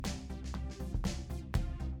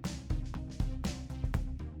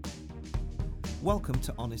Welcome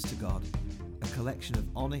to Honest to God, a collection of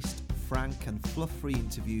honest, frank and fluff-free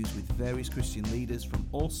interviews with various Christian leaders from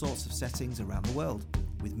all sorts of settings around the world.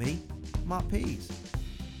 With me, Mark Pease.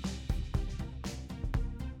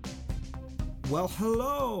 Well,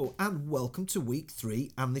 hello and welcome to week 3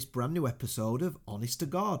 and this brand new episode of Honest to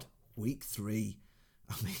God, week 3.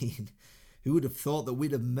 I mean, who would have thought that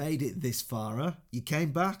we'd have made it this far, huh? You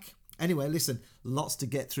came back? Anyway, listen, lots to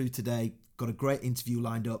get through today. Got a great interview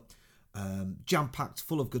lined up. Jam-packed,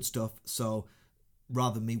 full of good stuff, so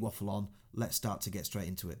rather than me waffle on, let's start to get straight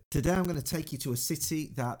into it. Today I'm going to take you to a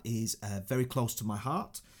city that is very close to my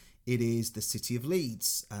heart. It is the city of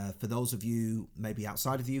Leeds. For those of you maybe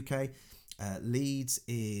outside of the UK, Leeds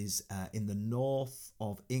is in the north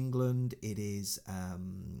of England. It is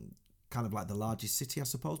kind of like the largest city, I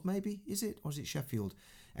suppose, maybe, is it? Or is it Sheffield?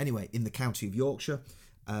 Anyway, in the county of Yorkshire.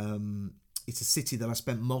 It's a city that I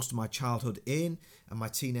spent most of my childhood in and my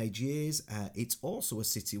teenage years. It's also a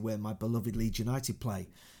city where my beloved Leeds United play.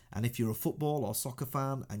 And if you're a football or soccer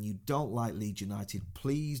fan and you don't like Leeds United,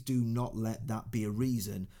 please do not let that be a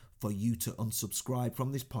reason for you to unsubscribe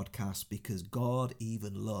from this podcast, because God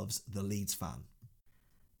even loves the Leeds fan.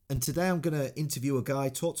 And today I'm going to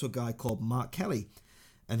talk to a guy called Mark Kelly.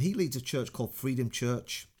 And he leads a church called Freedom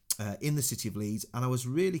Church in the city of Leeds, and I was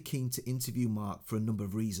really keen to interview Mark for a number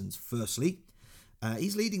of reasons. Firstly,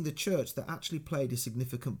 he's leading the church that actually played a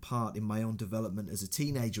significant part in my own development as a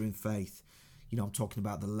teenager in faith. You know, I'm talking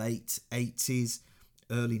about the late 80s,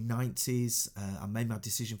 early 90s. I made my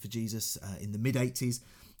decision for Jesus in the mid-80s,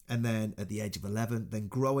 and then at the age of 11, then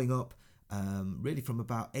growing up really from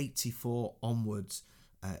about 84 onwards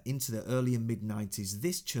into the early and mid-90s,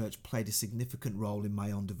 this church played a significant role in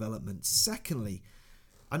my own development. Secondly,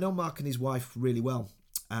 I know Mark and his wife really well,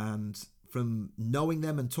 and from knowing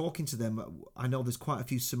them and talking to them, I know there's quite a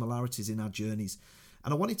few similarities in our journeys,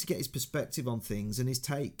 and I wanted to get his perspective on things and his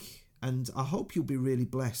take, and I hope you'll be really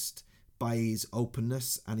blessed by his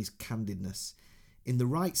openness and his candidness. In the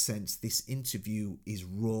right sense, this interview is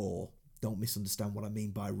raw. Don't misunderstand what I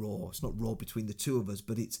mean by raw. It's not raw between the two of us,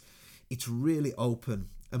 but it's really open,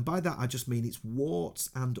 and by that I just mean it's warts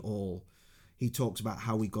and all. He talks about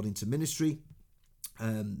how he got into ministry,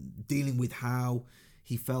 dealing with how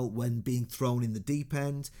he felt when being thrown in the deep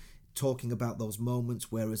end, talking about those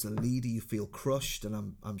moments where as a leader you feel crushed,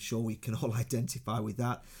 and I'm sure we can all identify with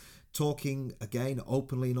that. Talking again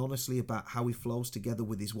openly and honestly about how he flows together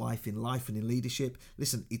with his wife in life and in leadership.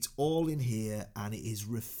 Listen, it's all in here and it is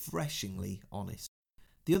refreshingly honest.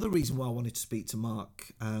 The other reason why I wanted to speak to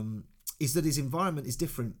Mark is that his environment is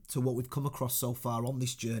different to what we've come across so far on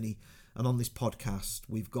this journey and on this podcast.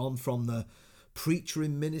 We've gone from the preacher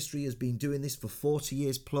in ministry has been doing this for 40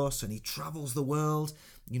 years plus, and he travels the world,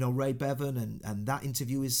 you know, Ray Bevan, and that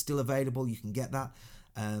interview is still available. You can get that.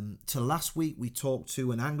 To last week we talked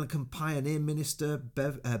to an Anglican pioneer minister,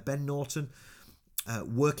 Ben Norton,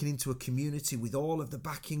 working into a community with all of the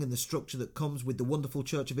backing and the structure that comes with the wonderful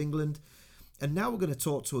Church of England. And now we're going to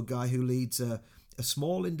talk to a guy who leads a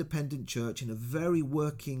small independent church in a very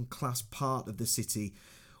working class part of the city,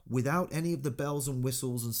 without any of the bells and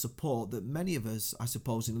whistles and support that many of us, I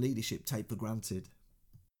suppose, in leadership take for granted.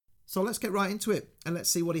 So let's get right into it and let's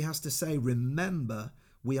see what he has to say. Remember,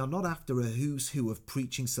 we are not after a who's who of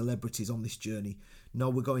preaching celebrities on this journey. No,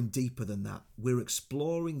 we're going deeper than that. We're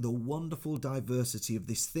exploring the wonderful diversity of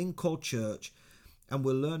this thing called church, and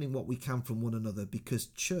we're learning what we can from one another, because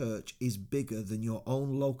church is bigger than your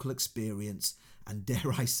own local experience, and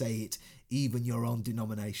dare I say it, even your own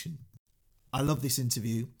denomination. I love this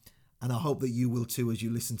interview, and I hope that you will too as you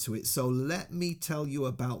listen to it. So let me tell you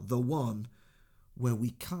about the one where we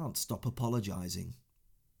can't stop apologising.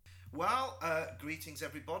 Well, greetings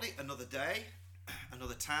everybody. Another day,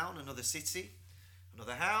 another town, another city,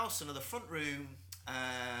 another house, another front room,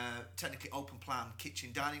 technically open plan kitchen,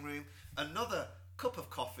 dining room, another cup of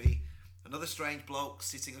coffee, another strange bloke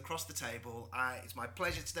sitting across the table. It's my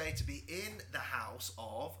pleasure today to be in the house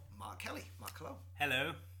of Mark Kelly. Mark, hello.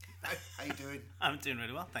 Hello. How you doing? I'm doing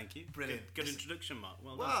really well, thank you. Brilliant. Good introduction, Mark.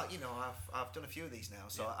 Well, you know, I've done a few of these now,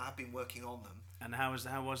 so yeah. I've been working on them. And how was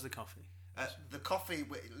the coffee? The coffee.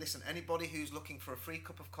 Listen, anybody who's looking for a free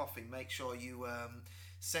cup of coffee, make sure you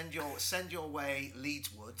send your way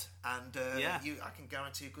Leedswood, and I can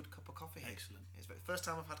guarantee a good cup of coffee here. Excellent. It's the first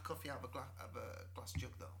time I've had coffee out of a glass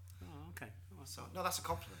jug, though. Oh, okay. Well, so no, that's a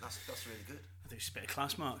compliment. That's really good. I think it's a bit of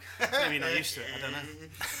class, Mark. Maybe you're not used to it. I don't know.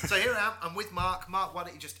 So here I am. I'm with Mark. Mark, why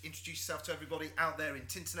don't you just introduce yourself to everybody out there in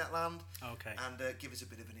Tinternet land? Okay. And give us a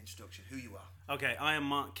bit of an introduction. Who you are? Okay, I am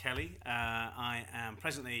Mark Kelly. I am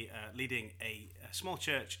presently leading a small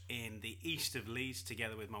church in the east of Leeds,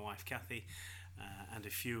 together with my wife Kathy. and a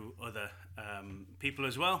few other people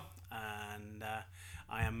as well. And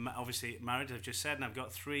I am obviously married, as I've just said, and I've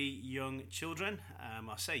got 3 young children.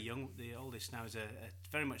 I say young, the oldest now is a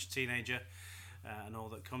very much teenager, and all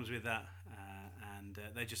that comes with that. And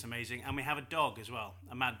they're just amazing. And we have a dog as well,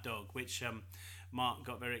 a mad dog, which Mark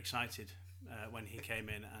got very excited when he came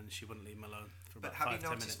in, and she wouldn't leave him alone for about 5-10 minutes. But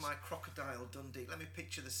have you noticed my crocodile Dundee? Let me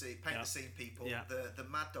picture the scene, paint the scene, people. Yeah. The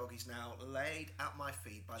mad dog is now laid at my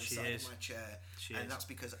feet by the side of my chair, and that's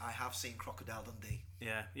because I have seen Crocodile Dundee.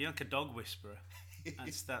 Yeah, you're like a dog whisperer.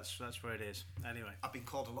 That's where it is. Anyway, I've been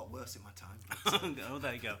called a lot worse in my time. But, oh,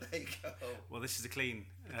 there you go. There you go. Well, this is a clean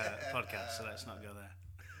podcast, so let's not go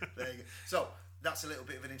there. There you go. So that's a little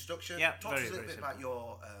bit of an introduction. Yeah, Talk to us a little bit simple. about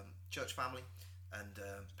your church family, and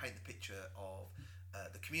paint the picture of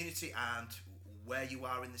the community and where you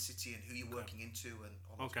are in the city and who you're working into and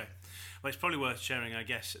all that. Okay. Well, it's probably worth sharing, I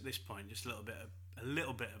guess, at this point, just a little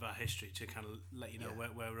bit of our history to kind of let you know where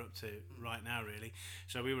we're up to right now, really.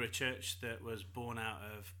 So we were a church that was born out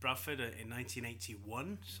of Bradford in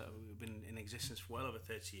 1981. So we've been in existence for well over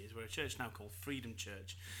 30 years. We're a church now called Freedom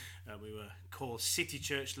Church. We were called City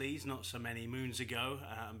Church Leeds not so many moons ago,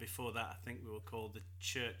 and before that, I think we were called the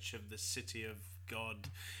Church of the City of God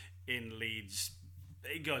in Leeds.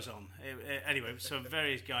 It goes on. Anyway, so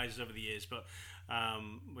various guises over the years, but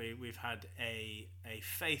we've had a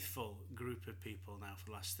faithful group of people now for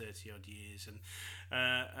the last 30 odd years.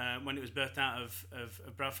 And when it was birthed out of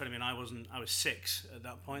Bradford, I mean, I was 6 at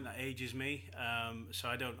that point. That ages me. So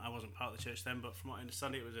I wasn't part of the church then, but from what I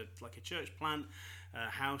understand, it was like a church plant,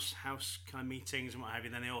 house kind of meetings and what have you.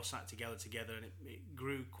 Then they all sat together, and it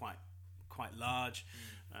grew quite large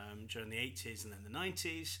during the 80s and then the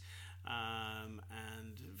 90s.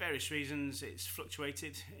 And various reasons it's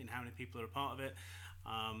fluctuated in how many people are a part of it.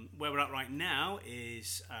 Where we're at right now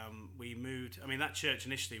is we moved. I mean, that church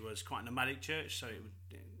initially was quite a nomadic church, so it would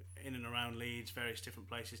in and around Leeds, various different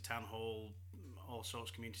places, town hall, all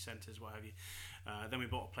sorts, community centres, what have you. Then we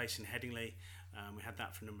bought a place in Headingley. We had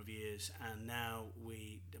that for a number of years, and now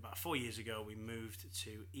about 4 years ago we moved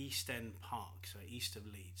to East End Park, so east of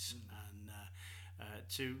Leeds, and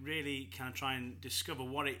to really kind of try and discover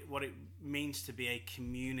what it means to be a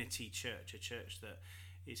community church, a church that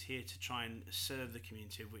is here to try and serve the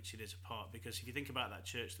community of which it is a part. Because if you think about that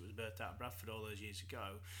church that was birthed out of Bradford all those years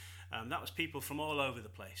ago, that was people from all over the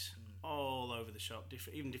place, all over the shop,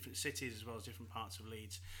 even different cities as well as different parts of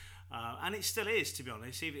Leeds. And it still is, to be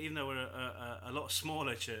honest, even though we're a lot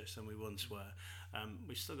smaller church than we once were,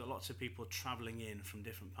 we've still got lots of people travelling in from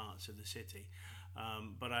different parts of the city.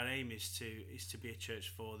 But our aim is to be a church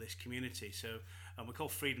for this community. So we're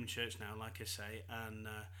called Freedom Church now, like I say, and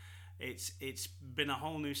it's been a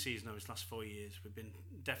whole new season over these last 4 years. We've been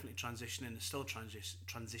definitely transitioning and still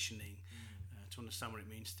transitioning to understand what it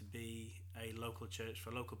means to be a local church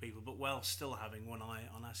for local people, but while still having one eye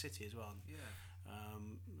on our city as well. Yeah.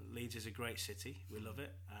 Leeds is a great city. We love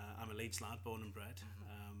it. I'm a Leeds lad, born and bred.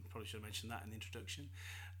 Probably should have mentioned that in the introduction.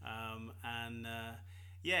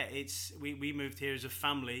 We moved here as a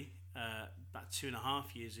family about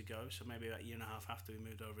 2.5 years ago, so maybe about a year and a half after we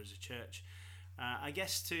moved over as a church. I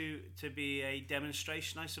guess to be a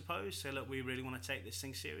demonstration, I suppose. So look, we really want to take this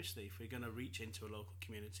thing seriously. If we're going to reach into a local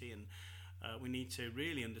community, and we need to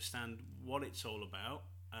really understand what it's all about.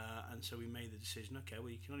 And so we made the decision, okay, well,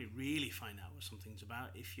 you can only really find out what something's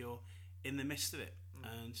about if you're in the midst of it.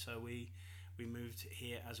 And so we moved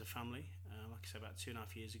here as a family, like I said, about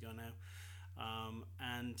 2.5 years ago now.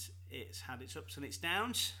 And it's had its ups and its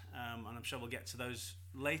downs, and I'm sure we'll get to those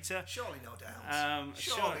later. Surely no downs.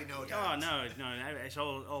 Surely no downs. Oh no, it's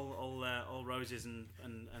all roses and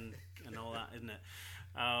all that, isn't it?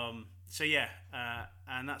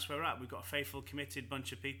 And that's where we're at. We've got a faithful, committed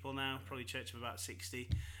bunch of people now, probably a church of about 60,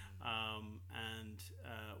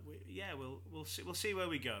 we'll see where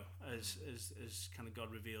we go as kind of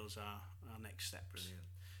God reveals our next steps. Brilliant.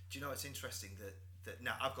 Do you know, it's interesting that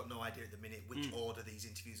now I've got no idea at the minute which order these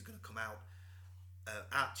interviews are going to come out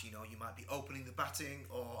at. You know, you might be opening the batting,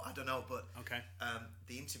 or I don't know, but okay.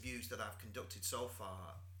 The interviews that I've conducted so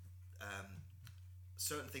far,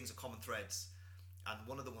 certain things are common threads, and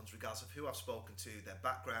one of the ones, regardless of who I've spoken to, their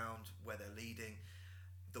background, where they're leading,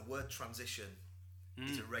 the word transition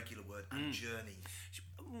is a regular word, and journey.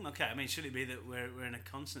 Okay, I mean, should it be that we're in a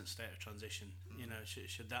constant state of transition? You know,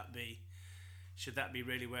 should that be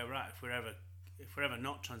really where we're at? If we're ever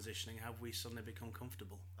not transitioning, have we suddenly become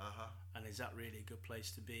comfortable? And is that really a good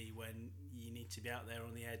place to be when you need to be out there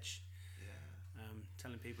on the edge?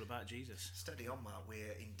 telling people about Jesus. Steady on, Mark.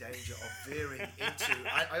 We're in danger of veering into.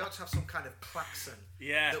 I ought to have some kind of klaxon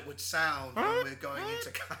that would sound when we're going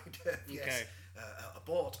into kind of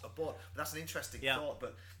abort. But that's an interesting thought.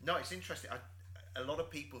 But no, it's interesting. A lot of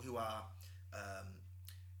people who are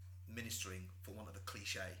ministering, for want of a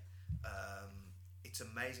cliche, it's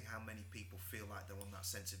amazing how many people feel like they're on that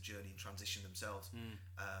sense of journey and transition themselves,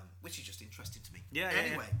 which is just interesting to me.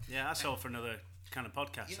 Anyway, that's all for another kind of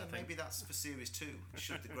podcast. You know, I think maybe that's for series 2.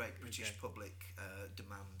 Should the great British public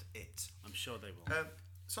demand it? I'm sure they will.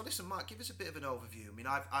 So listen, Mark, give us a bit of an overview. I mean,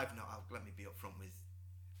 I've not. Let me be upfront with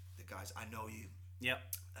the guys. I know you. Yep.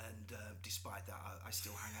 And despite that, I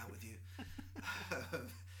still hang out with you.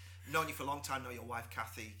 Known you for a long time. Know your wife,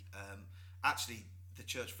 Kathy. Actually, the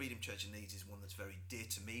church, Freedom Church in Leeds, is one that's very dear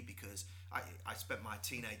to me because I spent my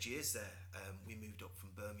teenage years there. We moved up from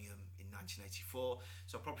Birmingham in 1984,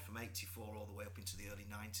 so probably from 84 all the way up into the early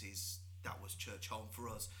 90s, that was church home for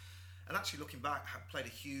us. And actually, looking back, I played a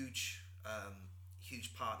huge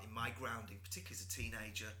part in my grounding, particularly as a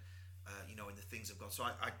teenager. In the things of God. So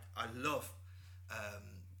I love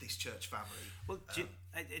this church family. Well,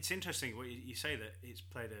 it's interesting what you say, that it's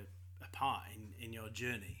played a part in your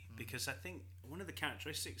journey, because I think one of the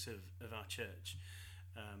characteristics of our church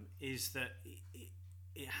is that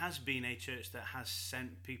it has been a church that has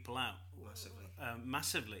sent people out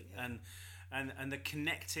massively, and the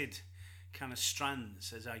connected kind of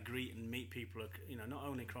strands as I greet and meet people, not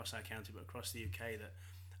only across our county but across the UK, that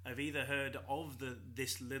I've either heard of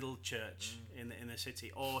this little church in the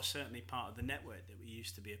city, or certainly part of the network that we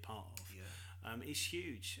used to be a part of. It's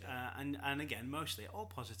huge, and again, mostly all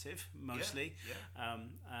positive, mostly,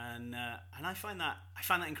 and I find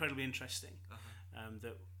that incredibly interesting,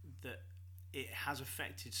 that it has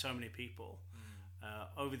affected so many people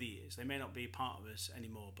over the years. They may not be part of us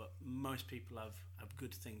anymore, but most people have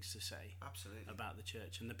good things to say about the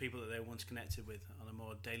church and the people that they once connected with on a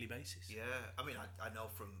more daily basis. Yeah, I mean, I know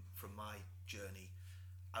from my journey,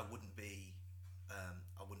 I wouldn't be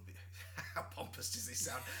how pompous does this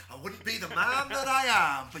sound? I wouldn't be the man that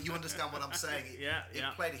I am, but you understand what I'm saying. It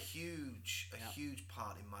played a huge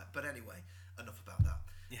part in my. But anyway, enough about that.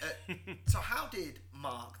 So, how did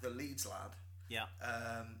Mark, the Leeds lad,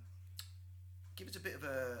 give us a bit of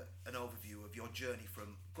an overview of your journey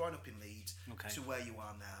from growing up in Leeds to where you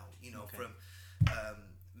are now? From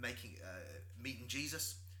meeting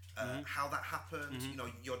Jesus. How that happened,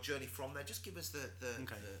 your journey from there. Just give us the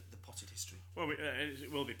potted history. Well,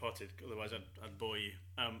 it will be potted, otherwise I'd bore you.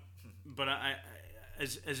 But I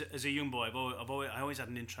as a young boy, I always had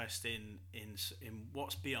an interest in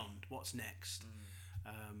what's beyond, what's next.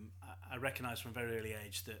 I recognised from a very early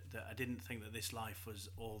age that I didn't think that this life was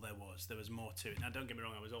all there was. There was more to it. Now, don't get me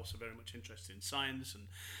wrong, I was also very much interested in science and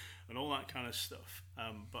all that kind of stuff.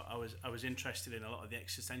 But I was interested in a lot of the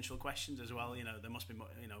existential questions as well. There must be more.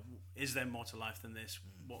 Is there more to life than this?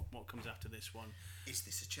 What comes after this one? Is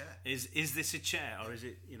this a chair? Is this a chair, or is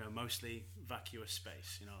it mostly vacuous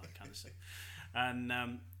space? That kind of stuff.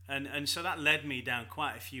 And so that led me down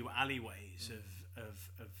quite a few alleyways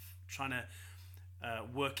of trying to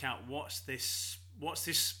work out what's this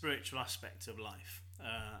spiritual aspect of life.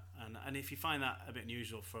 And if you find that a bit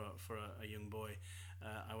unusual for a young boy.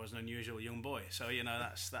 I was an unusual young boy, so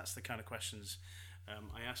that's the kind of questions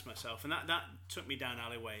I asked myself, and that took me down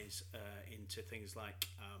alleyways into things like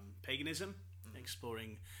paganism,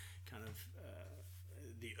 exploring kind of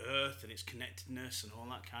the earth and its connectedness and all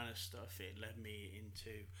that kind of stuff. It led me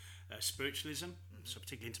into spiritualism, so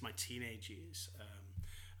particularly into my teenage years.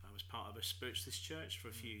 I was part of a spiritualist church for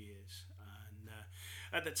a few years.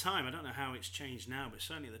 At the time, I don't know how it's changed now, but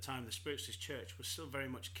certainly at the time, the spiritualist church was still very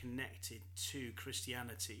much connected to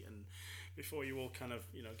Christianity. And before you all kind of,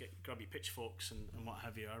 grab your pitchforks and what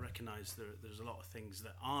have you, I recognise there's a lot of things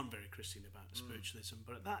that aren't very Christian about spiritualism.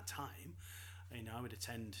 But at that time, I would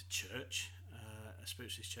attend church, a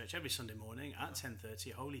spiritualist church, every Sunday morning at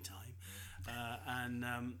 10:30, holy time,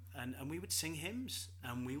 and we would sing hymns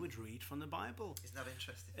and we would read from the Bible. Isn't that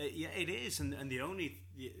interesting? Yeah, it is. And the only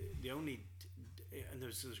and there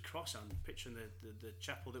was a cross. I'm picturing the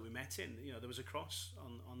chapel that we met in. There was a cross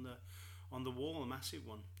on the wall, a massive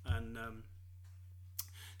one. And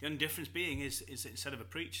the only difference being is instead of a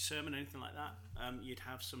preach, sermon, or anything like that, you'd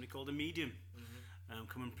have somebody called a medium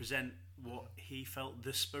come and present what he felt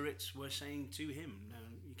the spirits were saying to him. Now,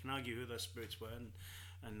 you can argue who those spirits were,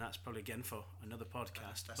 and that's probably again for another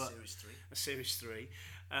podcast. That's series 3. Series 3.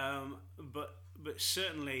 But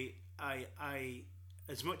certainly, I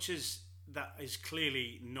as much as that is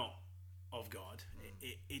clearly not of God,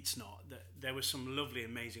 it's not. That there were some lovely,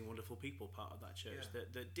 amazing, wonderful people part of that church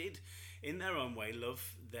that did, in their own way,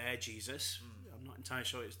 love their Jesus. entirely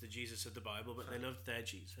sure it's the Jesus of the Bible, but they loved their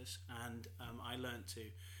Jesus, and I learned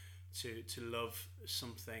to love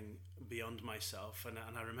something beyond myself. And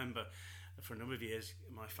I remember for a number of years,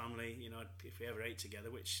 my family, if we ever ate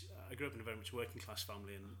together, which I grew up in a very much working class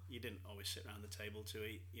family, and you didn't always sit around the table to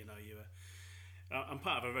eat. I'm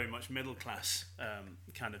part of a very much middle class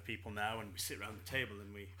kind of people now, and we sit around the table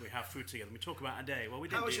and we have food together and we talk about a day. Well, we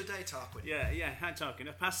didn't. How was your day, Tarquin? Yeah, had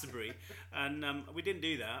Tarquin, past the brie, and we didn't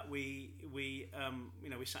do that. We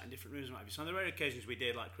sat in different rooms and what have you. So on the rare occasions we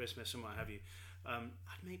did, like Christmas and what have you, I'd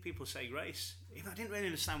make people say grace. I didn't really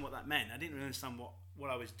understand what that meant. I didn't really understand what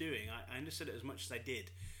I was doing. I understood it as much as I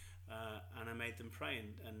did, and I made them pray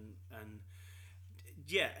and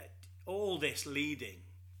all this leading.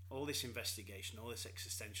 All this investigation, all this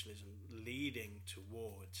existentialism leading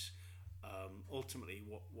towards ultimately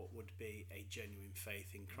what would be a genuine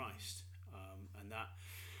faith in Christ, and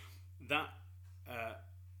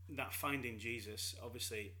that finding Jesus,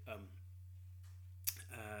 obviously,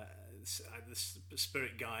 the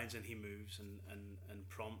Spirit guides and He moves and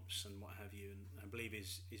prompts and what have you, and I believe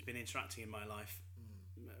he's been interacting in my life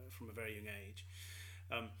from a very young age,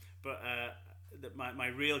 but. That my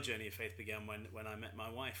real journey of faith began when I met my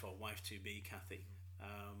wife, or wife to be, Kathy,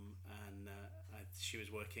 and she was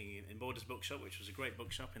working in Borders Bookshop, which was a great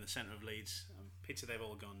bookshop in the centre of Leeds. Pity they've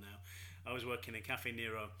all gone now. I was working in Cafe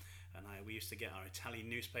Nero, and we used to get our Italian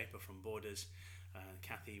newspaper from Borders.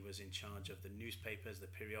 Kathy was in charge of the newspapers, the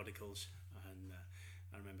periodicals, and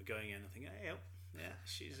I remember going in and thinking, hey, yeah,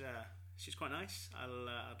 she's quite nice.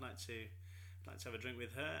 I'd like to have a drink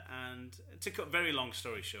with her. And to cut very long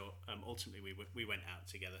story short, ultimately we went out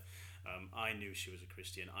together. I knew she was a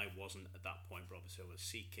Christian. I wasn't at that point, but obviously I was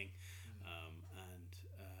seeking.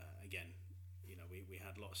 Again, we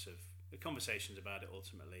had lots of conversations about it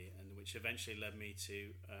ultimately, and which eventually led me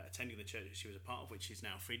to attending the church that she was a part of, which is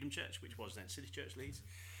now Freedom Church, which was then City Church Leeds.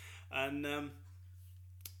 And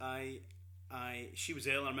she was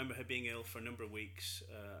ill. I remember her being ill for a number of weeks,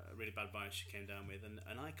 a really bad virus she came down with,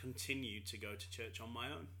 and I continued to go to church on my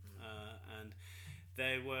own. And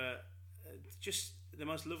they were just the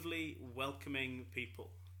most lovely, welcoming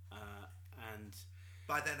people. And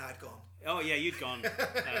by then I'd gone. Oh yeah, you'd gone.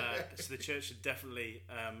 So the church had definitely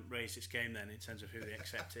raised its game then in terms of who they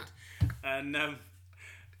accepted. And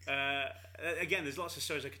again, there's lots of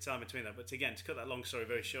stories I could tell in between that, but again, to cut that long story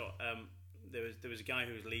very short, there was a guy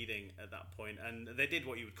who was leading at that point, and they did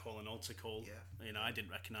what you would call an altar call. Yeah. I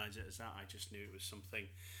didn't recognise it as that. I just knew it was something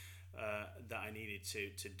that I needed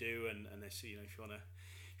to do. And they said, if you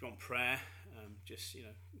want prayer, just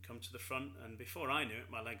come to the front. And before I knew it,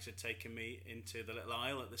 my legs had taken me into the little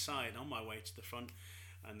aisle at the side on my way to the front.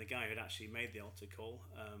 And the guy who had actually made the altar call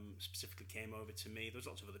specifically came over to me. There was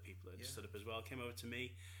lots of other people that had stood up as well. Came over to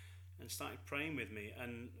me and started praying with me.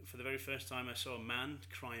 And for the very first time, I saw a man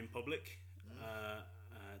cry in public.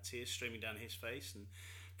 Tears streaming down his face, and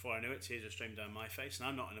before I knew it, tears were streaming down my face. And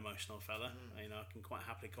I'm not an emotional fella. I can quite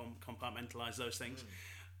happily compartmentalise those things.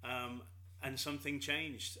 And something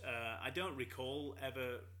changed. I don't recall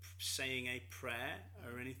ever saying a prayer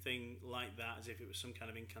or anything like that, as if it was some kind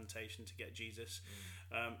of incantation to get Jesus.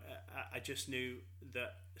 I just knew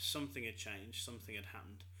that something had changed, something had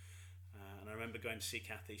happened. And I remember going to see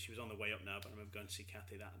Kathy. She was on the way up now, but I remember going to see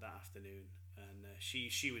Kathy that afternoon. And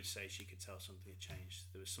she would say she could tell something had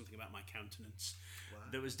changed. There was something about my countenance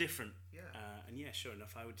that was different. Yeah. And sure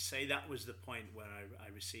enough, I would say that was the point where I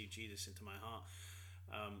received Jesus into my heart.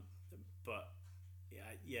 But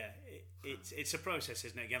it's a process,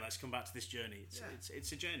 isn't it? Again, let's come back to this journey.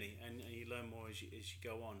 It's a journey, and you learn more as you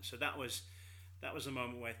go on. So that was a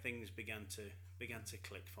moment where things began to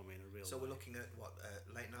click for me in a real way. So we're looking at what,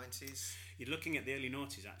 late 90s? You're looking at the early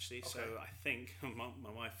noughties actually. Okay. So I think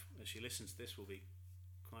my wife, as she listens to this, will be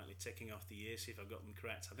quietly ticking off the years, see if I've got them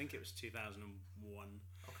correct. I think it was 2001.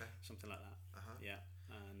 Okay. Something like that. Uh-huh. Yeah.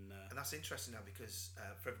 And that's interesting now, because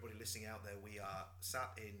for everybody listening out there, we are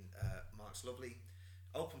sat in Mark's lovely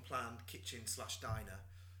open plan kitchen/diner,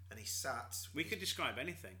 and he sat. We could describe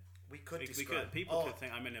anything. We could describe. People could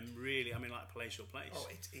think I'm in like a palatial place. Oh,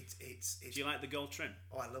 it's. Do you like the gold trim?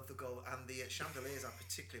 Oh, I love the gold, and the chandeliers I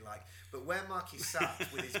particularly like. But where Marky sat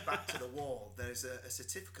with his back to the wall, there's a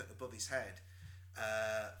certificate above his head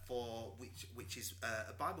for which is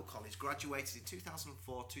a Bible college, graduated in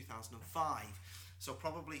 2004, 2005. So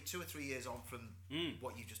probably 2 or 3 years on from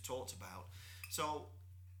what you just talked about. So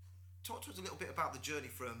talk to us a little bit about the journey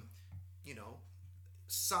from,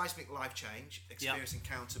 seismic life change, experience,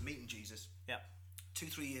 encounter, meeting Jesus. Yeah.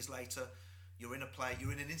 2-3 years later, you're in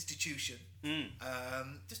an institution.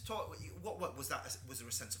 Just talk. What was that? Was there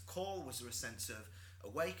a sense of call? Was there a sense of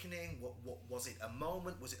awakening? What was it? A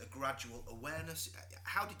moment? Was it a gradual awareness?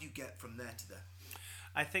 How did you get from there to there?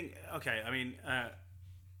 I think, okay, I mean,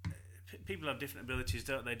 people have different abilities,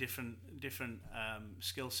 don't they? Different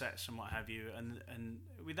skill sets and what have you. And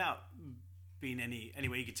without being any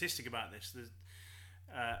way egotistic about this,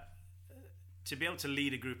 to be able to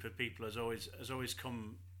lead a group of people has always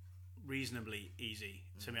come reasonably easy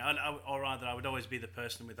to me. Or rather, I would always be the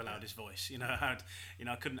person with the loudest voice. I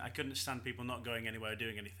couldn't stand people not going anywhere or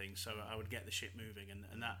doing anything. So I would get the ship moving,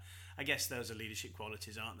 and that, I guess, those are leadership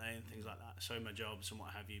qualities, aren't they, and things like that. So in my jobs and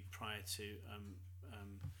what have you, prior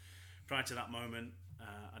to that moment,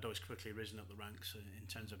 I'd always quickly risen up the ranks in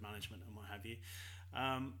terms of management and what have you.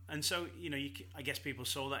 And so, I guess people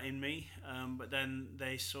saw that in me, but then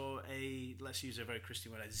they saw let's use a very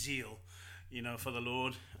Christian word, a zeal, for the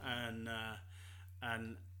Lord, and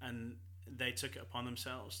they took it upon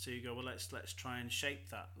themselves to go, well, let's try and shape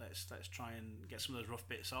that. Let's try and get some of those rough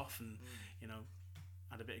bits off, and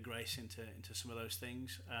add a bit of grace into some of those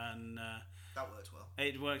things, and that works well.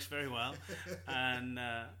 It works very well, and.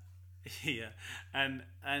 Yeah, and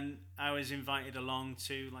I was invited along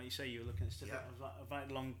to, like you say, you were looking at stuff. I was invited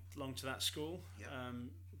along to that school.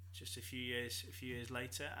 Just a few years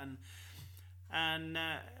later, and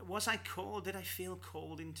was I called? Did I feel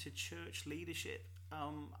called into church leadership?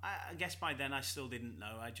 I guess by then I still didn't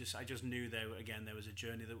know. I just knew there was a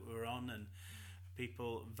journey that we were on, and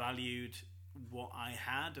people valued what I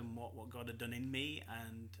had and what God had done in me,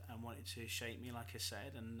 and wanted to shape me, like I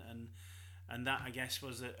said, and that, I guess,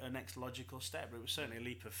 was a next logical step. It was certainly a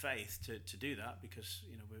leap of faith to do that, because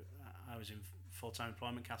I was in full-time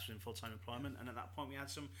employment, Kath was in full-time employment, and at that point we had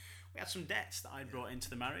some debts that I'd brought into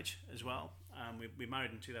the marriage as well. We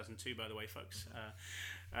married in 2002, by the way, folks.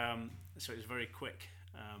 So it was very quick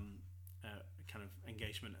kind of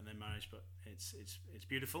engagement and then marriage, but it's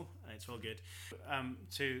beautiful. It's all good.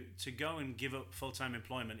 To go and give up full-time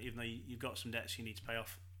employment, even though you've got some debts you need to pay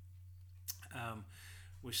off,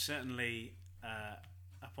 was certainly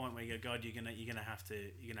a point where you go, God, you're gonna have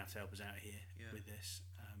to help us out here with this,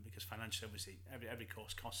 because financially, obviously, every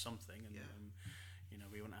course costs something, and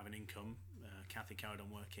we wouldn't have an income. Kathy carried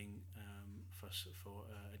on working for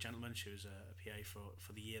a gentleman. She was a PA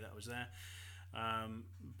for the year that I was there,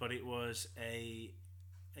 but it was an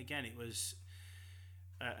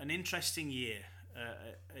interesting year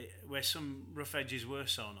where some rough edges were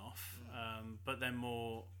sawn off, but then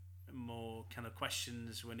more kind of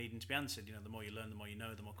questions were needing to be answered. The more you learn, the more you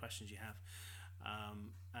know, the more questions you have,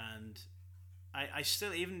 and I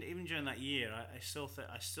still, even during that year, I still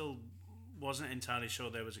wasn't entirely sure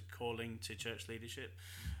there was a calling to church leadership.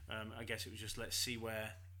 I guess it was just, let's see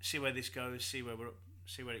where this goes, see where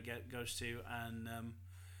it goes to, and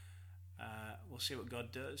we'll see what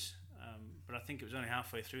God does. But I think it was only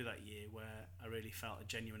halfway through that year where I really felt a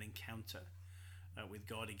genuine encounter with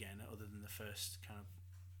God again, other than the first kind of,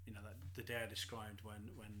 the day I described when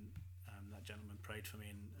that gentleman prayed for me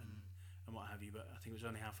and what have you. But I think it was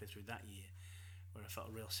only halfway through that year where I felt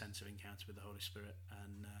a real sense of encounter with the Holy Spirit,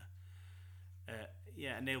 and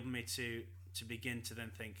enabled me to begin to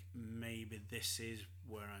then think, maybe this is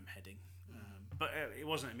where I'm heading. But it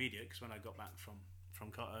wasn't immediate, because when I got back from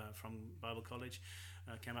Bible college,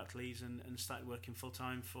 came back to Leeds and started working full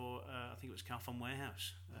time for I think it was Carphone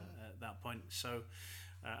Warehouse at that point. So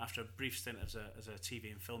after a brief stint as a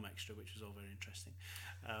TV and film extra, which was all very interesting,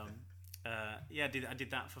 I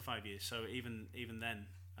did that for 5 years. So even then,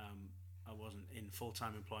 I wasn't in full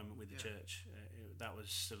time employment with the church. That was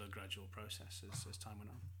still a gradual process as time went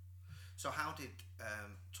on. So how did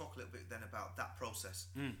talk a little bit then about that process?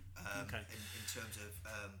 Okay. In terms of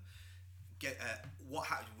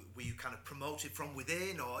were you kind of promoted from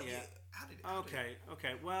within, or how did it?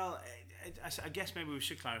 Okay. Well, I guess maybe we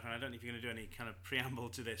should clarify. I don't know if you're going to do any kind of preamble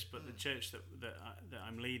to this, but the church that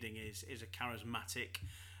I'm leading is a charismatic,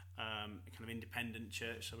 kind of independent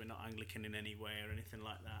church. So we're not Anglican in any way or anything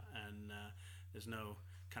like that, and there's no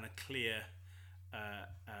kind of clear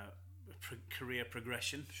career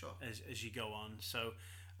progression as you go on. So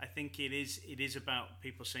I think it is about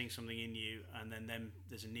people seeing something in you, and then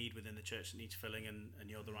there's a need within the church that needs filling, and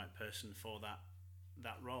you're the right person for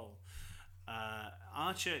that role.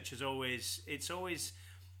 Our church has always,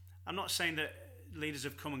 I'm not saying that leaders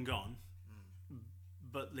have come and gone,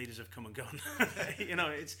 but leaders have come and gone.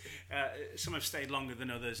 It's some have stayed longer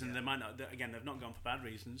than others, and they might not. Again, they've not gone for bad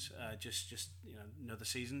reasons. Just another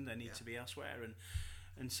season, they need to be elsewhere,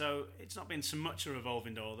 and so it's not been so much a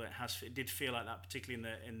revolving door that it did feel like that, particularly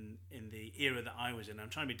in the era that I was in. I'm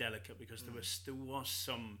trying to be delicate, because there was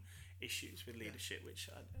some issues with leadership, which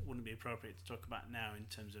wouldn't be appropriate to talk about now in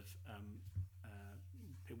terms of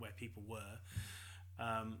where people were.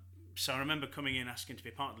 So I remember coming in asking to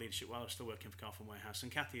be part of leadership while I was still working for Carphone Warehouse,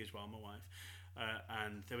 and Kathy as well, my wife.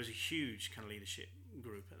 And there was a huge kind of leadership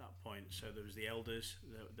group at that point. So there was the elders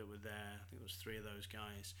that were there. I think there was 3 of those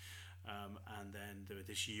guys. And then there was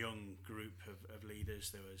this young group of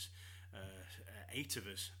leaders. There was 8 of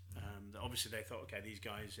us. Obviously they thought, okay, these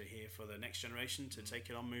guys are here for the next generation to take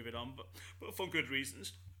it on, move it on, but for good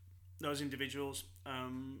reasons. Those individuals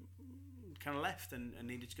kind of left and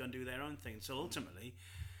needed to go and do their own thing. So ultimately,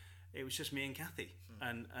 it was just me and Kathy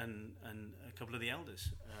and a couple of the elders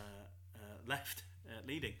left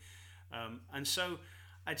leading. And so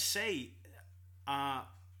I'd say our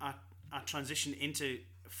transition into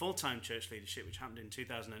full-time church leadership, which happened in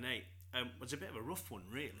 2008, was a bit of a rough one,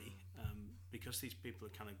 really, because these people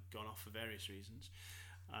had kind of gone off for various reasons.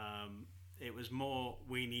 It was more,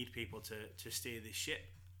 we need people to steer this ship,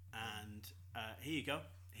 and here you go,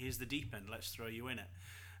 here's the deep end, let's throw you in it.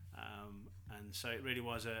 And so it really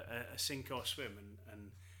was a sink or swim,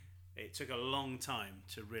 and it took a long time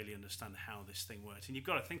to really understand how this thing worked. And you've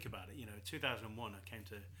got to think about it. 2001 I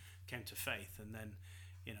came to faith, and then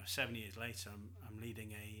 7 years later I'm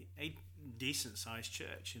leading a decent sized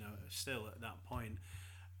church, still at that point,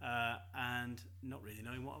 and not really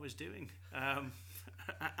knowing what I was doing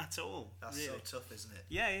at all. That's really. So tough, isn't it?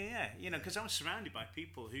 Yeah. Because I was surrounded by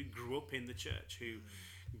people who grew up in the church, who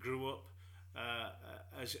grew up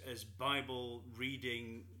as Bible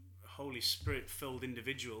reading, Holy Spirit filled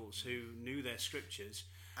individials who knew their scriptures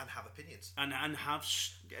and have opinions. And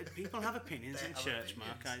people have opinions in church,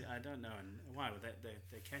 opinions. Mark. I don't know, and why would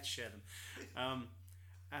they can't share them.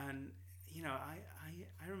 And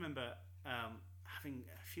I remember having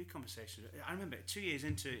a few conversations. I remember 2 years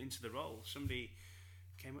into the role, somebody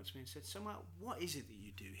came up to me and said, "So, Mark, what is it that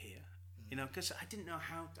you do here?" Because I didn't know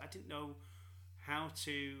how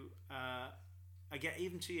to. I get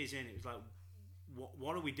even 2 years in, it was like,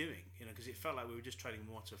 what are we doing? Because it felt like we were just treading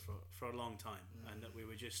water for a long time, and that we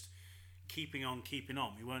were just keeping on.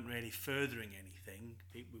 We weren't really furthering anything.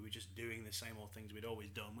 We were just doing the same old things we'd always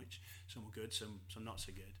done, which some were good, some not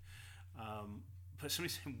so good. But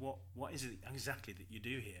somebody said, what is it exactly that you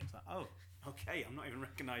do here? It's like, oh, okay, I'm not even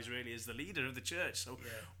recognised really as the leader of the church. So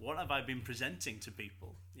what have I been presenting to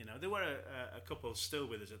people? There were a couple still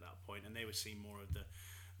with us at that point, and they were seeing more of the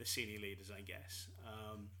senior leaders, I guess.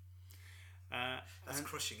 That's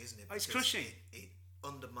crushing, isn't it? It's crushing. It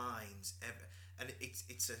undermines and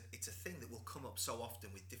it's a thing that will come up so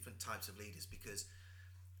often with different types of leaders, because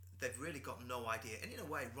they've really got no idea, and in a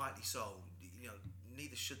way rightly so,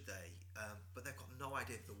 neither should they, but they've got no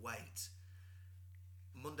idea of the weight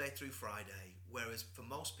Monday through Friday, whereas for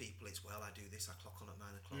most people it's, well, I do this, I clock on at 9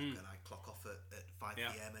 o'clock and I clock off at 5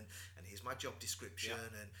 p.m. and here's my job description,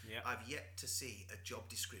 and I've yet to see a job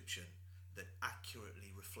description that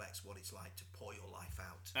accurately reflects what it's like to pour your life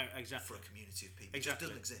out for a community of people. Exactly. It just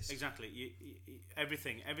doesn't exist. Exactly.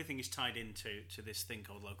 Everything is tied into this thing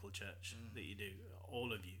called local church that you do.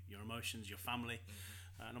 All of you, your emotions, your family.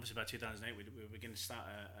 And obviously by 2008 we were beginning to start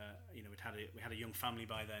we had a young family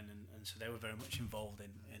by then, and so they were very much involved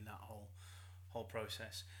in that whole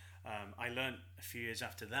process. I learned a few years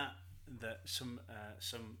after that some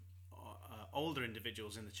older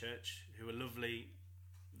individuals in the church who were lovely,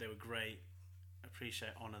 they were great,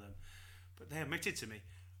 appreciate, honour them, but they admitted to me,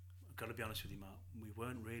 I've got to be honest with you, Mark, we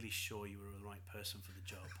weren't really sure you were the right person for the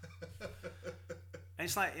job. And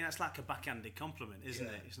it's like, it's like a backhanded compliment, isn't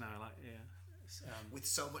it? It's now like, with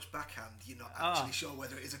so much backhand, you're not actually sure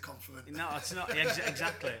whether it is a compliment. No, it's not.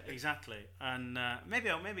 Exactly. And maybe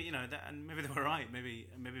and maybe they were right. Maybe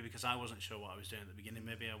because I wasn't sure what I was doing at the beginning.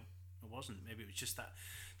 Maybe I wasn't. Maybe it was just that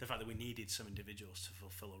the fact that we needed some individuals to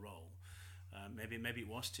fulfill a role. Maybe it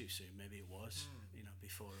was too soon. Maybe it was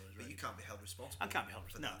before I was ready. But you can't be held responsible. I can't be held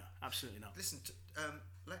responsible. No, absolutely not. Listen,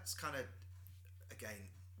 let's kind of, again,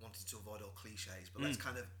 wanting to avoid all cliches, but let's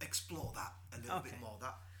kind of explore that a little bit more.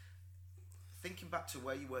 That. Thinking back to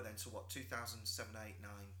where you were then, so what, 2007, 8,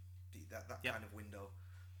 9, that kind of window.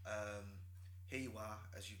 Here you are,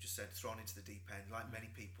 as you just said, thrown into the deep end, like many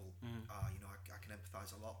people are. I can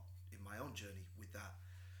empathise a lot in my own journey with that,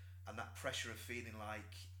 and that pressure of feeling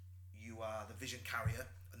like you are the vision carrier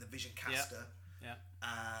and the vision caster,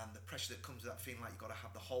 and the pressure that comes with that feeling like you've got to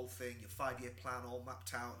have the whole thing, your 5-year plan all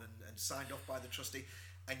mapped out and signed off by the trustee,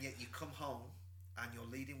 and yet you come home and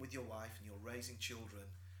you're leading with your wife and you're raising children.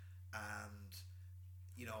 And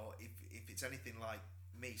if it's anything like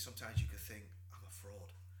me, sometimes you could think I'm a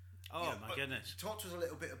fraud. Oh my goodness! Talk to us a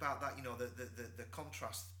little bit about that. The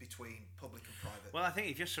contrast between public and private. Well, I think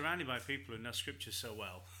if you're surrounded by people who know scripture so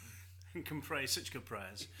well and can pray such good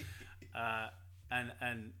prayers,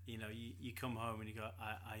 And you know, you come home and you go,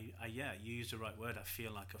 yeah, you use the right word. I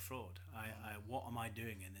feel like a fraud. What am I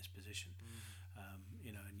doing in this position?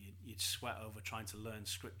 You know, and you'd sweat over trying to learn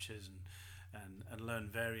scriptures and learn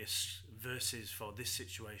various verses for this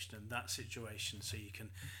situation and that situation, so you can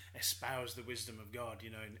espouse the wisdom of God. You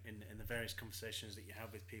know, in the various conversations that you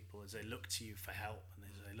have with people as they look to you for help and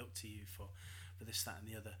as they look to you for this, that,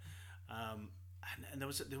 and the other. And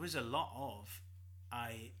there was a lot of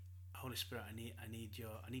Holy Spirit, I need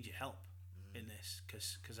your help in this,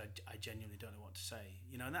 because I genuinely don't know what to say.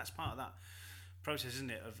 You know, and that's part of that process, isn't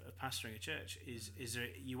it, of pastoring a church, is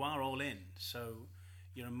that you are all in, so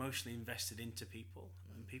you're emotionally invested into people,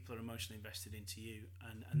 and people are emotionally invested into you,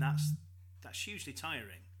 and that's hugely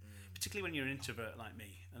tiring, particularly when you're an introvert like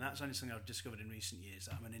me. And that's the only thing I've discovered in recent years,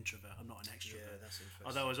 that I'm an introvert, I'm not an extrovert. Yeah, that's interesting.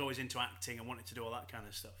 Although I was always into acting and wanted to do all that kind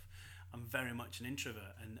of stuff, I'm very much an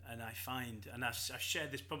introvert, and I find, and I've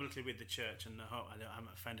shared this publicly with the church, and I hope I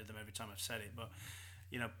haven't offended them every time I've said it, but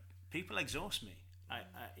you know, people exhaust me.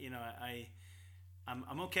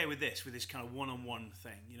 I'm okay with this kind of one-on-one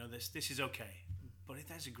thing. You know, this is okay, but if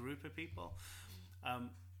there's a group of people,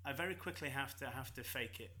 I very quickly have to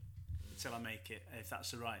fake it until I make it. If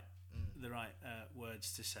that's the right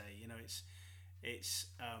words to say. You know, it's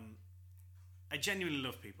I genuinely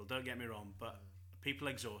love people. Don't get me wrong, but people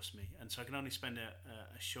exhaust me, and so I can only spend a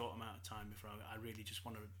short amount of time before I really just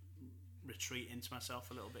want to retreat into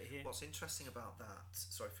myself a little bit here. What's interesting about that,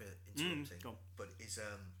 sorry for interrupting, but is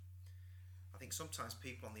I think sometimes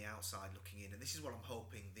people on the outside looking in, and this is what I'm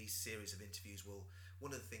hoping these series of interviews will,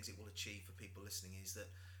 one of the things it will achieve for people listening is that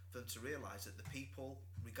for them to realise that the people,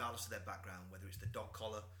 regardless of their background, whether it's the dog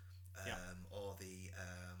collar or the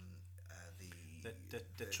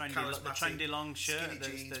trendy long shirt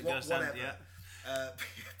jeans, that goes whatever. down,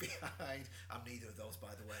 Behind, I'm neither of those, by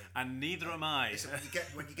the way. And neither am I. Listen,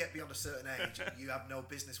 when you get beyond a certain age, you have no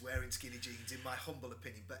business wearing skinny jeans, in my humble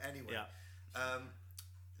opinion. But anyway,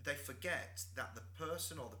 they forget that the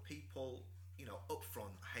person or the people, you know, up front,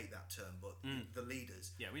 I hate that term, but the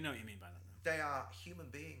leaders. Yeah, we know what you mean by that. They are human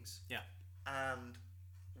beings. Yeah. And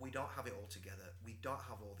we don't have it all together. We don't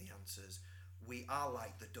have all the answers. We are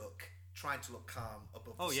like the duck, trying to look calm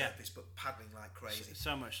above the surface, but paddling like crazy.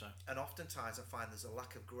 So much so. And oftentimes I find there's a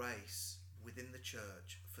lack of grace within the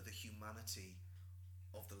church for the humanity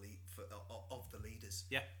of the leaders.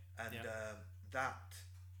 Yeah. And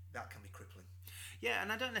that can be crippling. Yeah,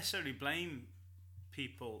 and I don't necessarily blame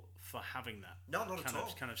people for having that. No, not at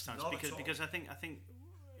all. Kind of stance, Not because I think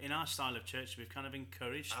in our style of church we've kind of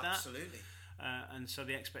encouraged Absolutely. that. And so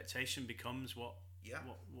the expectation becomes what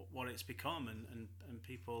it's become, and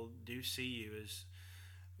people do see you as,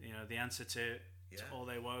 you know, the answer to all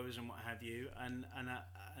their woes and what have you, and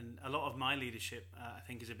a lot of my leadership I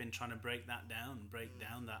think has been trying to break that down,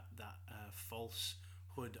 that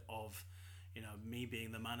falsehood of, you know, me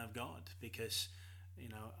being the man of God, because, you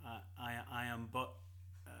know, I am but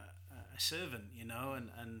a servant, you know,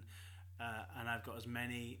 and I've got as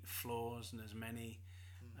many flaws and as many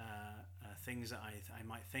things that I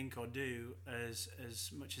might think or do as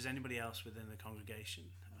much as anybody else within the congregation,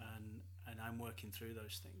 and I'm working through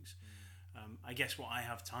those things. I guess what I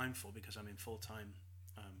have time for, because I'm in full-time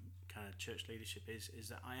kind of church leadership, is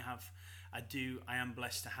that I am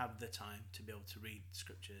blessed to have the time to be able to read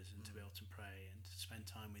scriptures and to be able to pray and to spend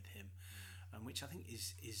time with Him, which I think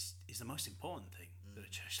is the most important thing that a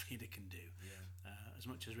church leader can do, as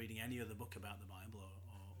much as reading any other book about the Bible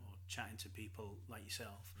or chatting to people like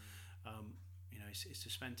yourself. You know, it's to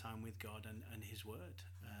spend time with God and His Word,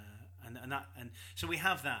 and so we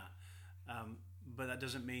have that, but that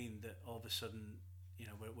doesn't mean that all of a sudden, you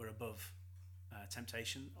know, we're above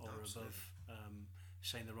temptation, or we're above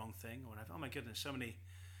saying the wrong thing or whatever. Oh my goodness,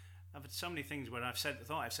 I've had so many things where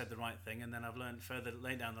thought I've said the right thing, and then I've learned further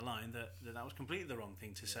later down the line that was completely the wrong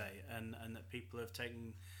thing to say, and that people have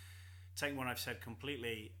taken what I've said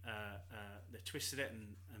completely, they've twisted it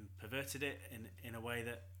and perverted it in a way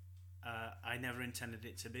that I never intended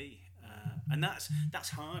it to be, and that's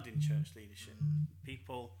hard in church leadership.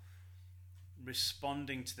 People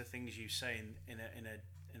responding to the things you say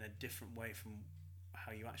in a different way from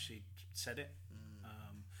how you actually said it,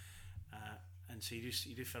 and so you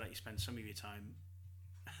do feel like you spend some of your time,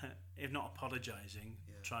 if not apologising,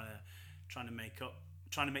 trying to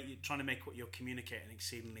make what you're communicating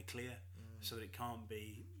exceedingly clear, so that it can't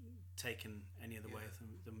be taken any other way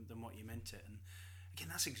than what you meant it. And again,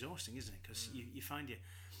 that's exhausting, isn't it? Because you find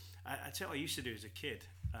I tell you what I used to do as a kid,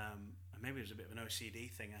 and maybe it was a bit of an OCD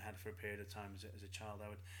thing I had for a period of time as a child. I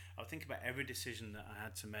would think about every decision that I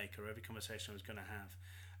had to make, or every conversation I was going to have,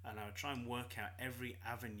 and I would try and work out every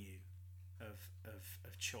avenue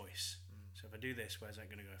of choice So if I do this, where's that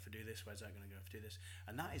going to go? If I do this, where's that going to go? If I do this,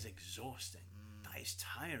 and that is exhausting. That is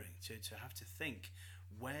tiring to have to think,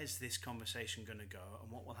 where's this conversation going to go, and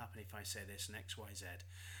what will happen if I say this and X, Y, Z.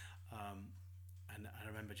 And I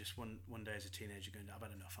remember just one day as a teenager going, I've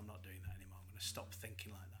had enough. I'm not doing that anymore. I'm going to stop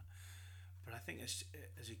thinking like that. But I think as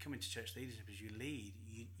you come into church leadership, as you lead,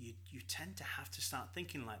 you tend to have to start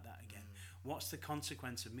thinking like that again. What's the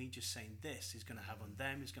consequence of me just saying this is going to have on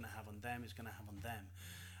them, is going to have on them, is going to have on them?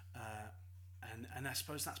 And I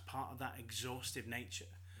suppose that's part of that exhaustive nature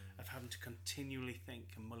of having to continually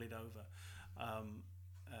think and mull it over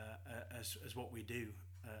as what we do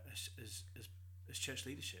as church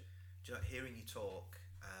leadership. Do you know, hearing you talk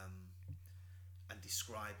and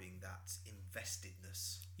describing that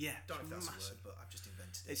investedness. Yeah, don't know if that's massive. a word, but I've just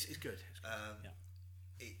invented it. It's good. Yeah.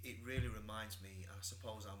 It really reminds me, and I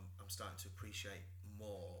suppose I'm starting to appreciate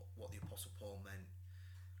more what the Apostle Paul meant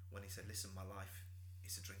when he said, "Listen, my life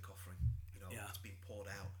is a drink offering. You know, it's been poured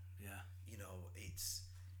out. Yeah. You know, it's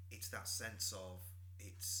that sense of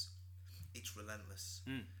it's relentless,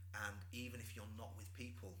 and even if you're not with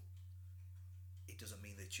people, it doesn't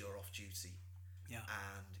mean that you're off duty. Yeah.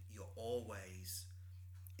 And you're always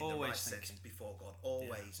in always the right thinking. sense before God,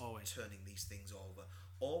 always always turning these things over,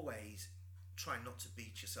 always trying not to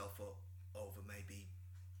beat yourself up over maybe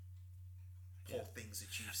poor things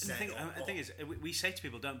that you've said. The thing is, we say to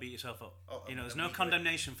people, don't beat yourself up. There's no we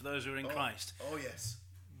condemnation for those who are in Christ. Oh yes.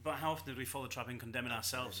 But how often do we fall the trap in condemning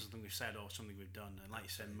ourselves for something we've said or something we've done, and like you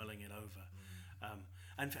said, mulling it over.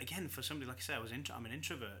 And again, for somebody like I said, I'm an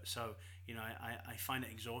introvert, so I find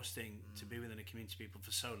it exhausting to be within a community of people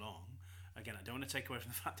for so long. Again, I don't want to take away from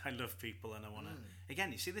the fact I love people, and I want to.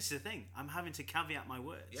 Again, you see, this is the thing. I'm having to caveat my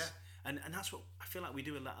words. Yeah. And that's what I feel like we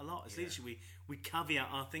do a lot. As leaders, we caveat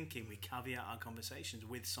our thinking, we caveat our conversations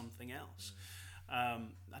with something else. I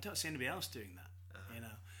don't see anybody else doing that.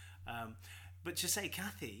 But to say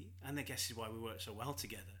Kathy, and I guess is why we work so well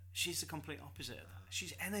together, she's the complete opposite of that.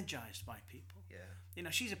 She's energized by people.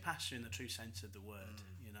 Yeah. She's a pastor in the true sense of the word.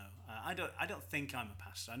 I don't think I'm a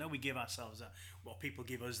pastor. I know we give ourselves that. Well, people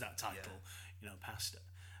give us that title. Pastor.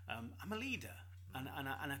 I'm a leader, and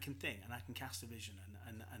I can think, and I can cast a vision,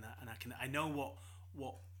 and I know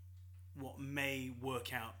what may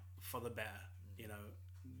work out for the better.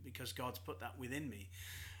 Because God's put that within me.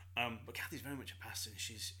 But Kathy's very much a pastor, and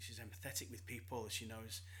she's empathetic with people. She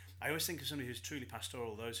knows. I always think of somebody who's truly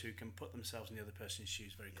pastoral, those who can put themselves in the other person's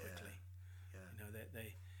shoes very quickly.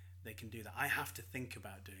 They can do that. I have to think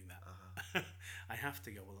about doing that. I have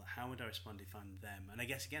to go, well, how would I respond if I'm them? And I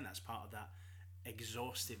guess, again, that's part of that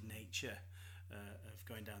exhaustive nature of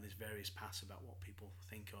going down these various paths about what people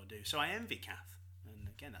think or do. So I envy Kath. And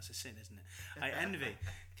again, that's a sin, isn't it? I envy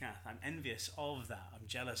Kath. I'm envious of that. I'm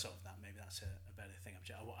jealous of that. Maybe that's a better thing.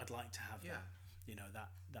 I'd like to have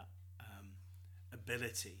that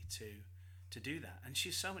ability to do that. And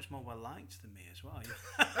she's so much more well liked than me as well.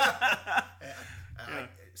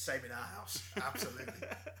 Same in our house. Absolutely.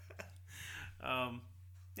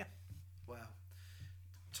 Yeah. Wow.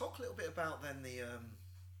 Talk a little bit about then the.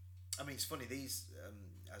 I mean, it's funny. These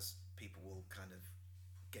as people will kind of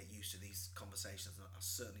get used to these conversations are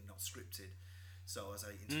certainly not scripted. So as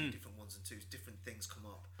I interview different ones and twos, different things come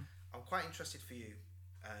up. I'm quite interested for you,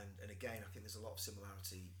 and again, I think there's a lot of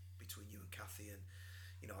similarity between you and Kathy. And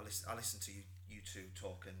I listen to you two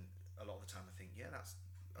talk, and a lot of the time I think,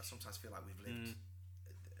 I sometimes feel like we've lived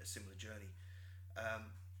a similar journey.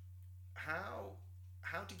 How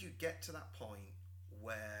did you get to that point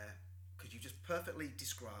where? Because you just perfectly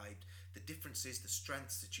described the differences, the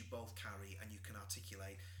strengths that you both carry, and you can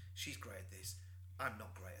articulate, she's great at this, I'm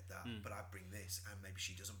not great at that, but I bring this, and maybe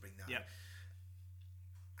she doesn't bring that. Yep.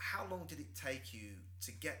 How long did it take you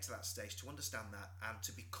to get to that stage, to understand that, and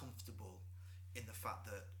to be comfortable in the fact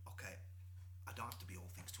that, okay, I don't have to be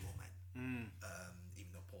all things to all men,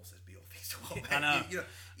 even though Paul says be all things to all men. I know.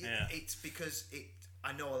 It's because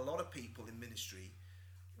I know a lot of people in ministry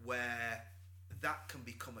where that can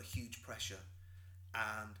become a huge pressure,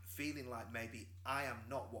 and feeling like maybe I am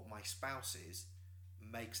not what my spouse is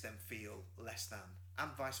makes them feel less than,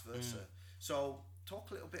 and vice versa. So talk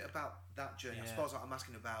a little bit about that journey. I suppose I'm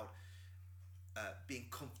asking about being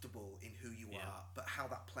comfortable in who you are, but how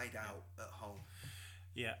that played out at home.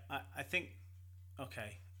 I think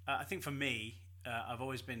I think for me, I've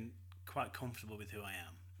always been quite comfortable with who I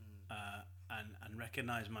am, and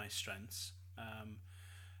recognise my strengths, and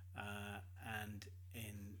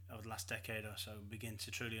over the last decade or so begin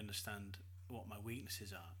to truly understand what my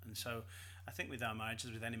weaknesses are. And so I think with our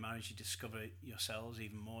marriages, with any marriage, you discover yourselves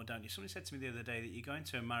even more, don't you? Somebody said to me the other day that you go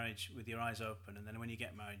into a marriage with your eyes open, and then when you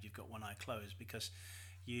get married you've got one eye closed, because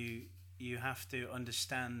you have to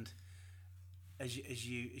understand as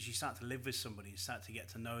you start to live with somebody and start to get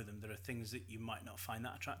to know them, there are things that you might not find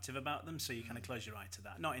that attractive about them, so you kind of close your eye to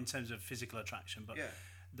that. Not in terms of physical attraction, but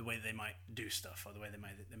the way they might do stuff, or the way they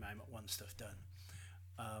might want stuff done.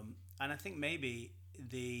 And I think maybe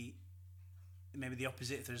the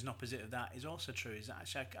opposite, if there's an opposite of that, is also true. Is that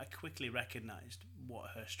actually I quickly recognised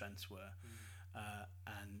what her strengths were,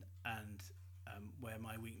 and where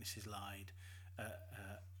my weaknesses lay,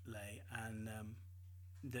 and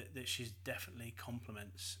that she definitely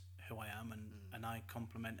complements who I am, and I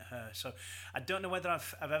complement her. So I don't know whether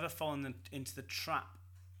I've ever fallen into the trap.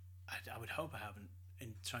 I would hope I haven't,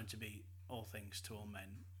 in trying to be all things to all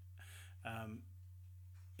men.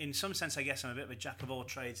 In some sense, I guess I'm a bit of a jack of all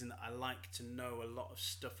trades in that I like to know a lot of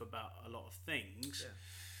stuff about a lot of things,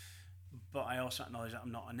 but I also acknowledge that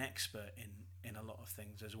I'm not an expert in a lot of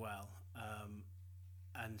things as well.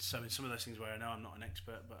 And so in some of those things where I know I'm not an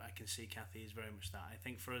expert, but I can see Kathy is very much that. I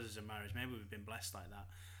think for us as a marriage, maybe we've been blessed like that.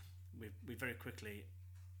 We very quickly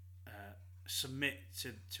submit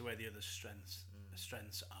to where the other's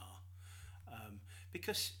strengths are,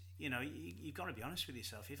 because you've got to be honest with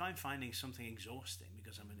yourself. If I'm finding something exhausting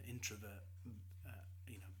because I'm an introvert,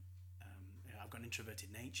 I've got an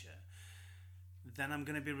introverted nature, then I'm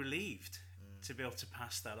going to be relieved to be able to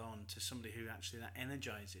pass that on to somebody who actually that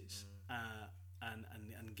energizes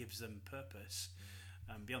and gives them purpose,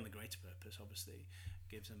 beyond the greater purpose, obviously,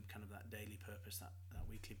 gives them kind of that daily purpose, that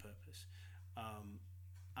weekly purpose.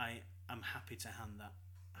 I'm happy to hand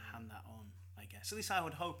that on, I guess. At least I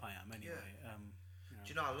would hope I am, anyway. Do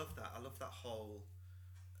you know, I love that. I love that whole.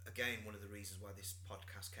 Again, one of the reasons why this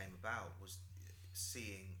podcast came about was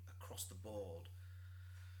seeing across the board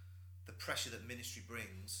the pressure that ministry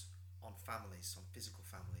brings on families, on physical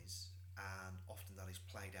families, and often that is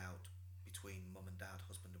played out between mum and dad,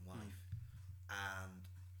 husband and wife, and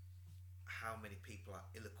how many people are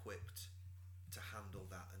ill-equipped to handle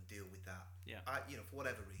that and deal with that. For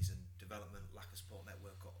whatever reason, development, lack of support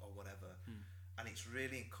network, or whatever. And it's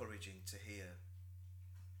really encouraging to hear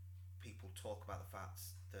people talk about the fact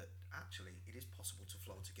that actually it is possible to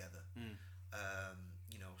flow together.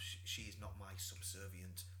 She is not my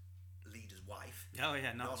subservient leader's wife. Oh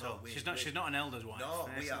yeah, not at all. She's not an elder's wife. No,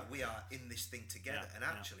 we are in this thing together, and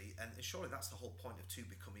actually, and surely that's the whole point of two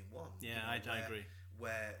becoming one. Yeah, I agree.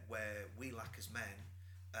 Where we lack as men,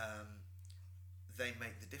 they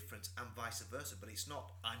make the difference, and vice versa. But it's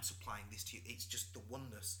not I'm supplying this to you. It's just the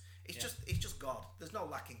oneness. It's just God. There's no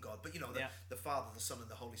lack in God. But the Father, the Son, and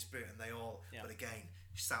the Holy Spirit, and they all. But again,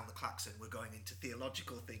 sound the klaxon. We're going into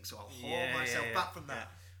theological things, so I'll hold myself back from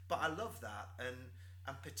that. But I love that, and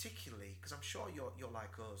particularly because I'm sure you're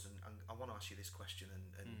like us, and I want to ask you this question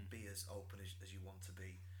and be as open as you want to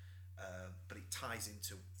be. But it ties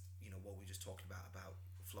into what we were just talking about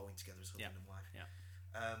flowing together as husband and wife.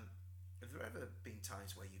 Have there ever been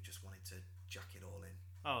times where you just wanted to jack it all in?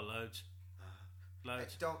 Oh, loads.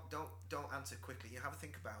 Loads. Don't answer quickly. You have a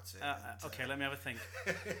think about it. Okay, let me have a think.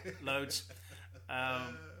 Loads.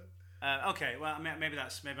 Okay, well, maybe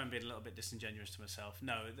I'm being a little bit disingenuous to myself.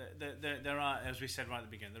 No, there are, as we said right at the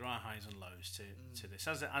beginning, there are highs and lows to this,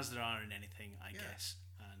 as there are in anything, I guess.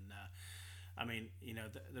 And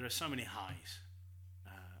there are so many highs,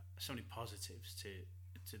 so many positives to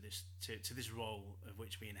this role of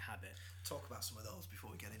which we inhabit. Talk about some of those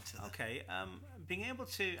before we get into that. Okay, being able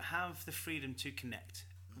to have the freedom to connect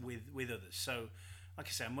with others. So, like I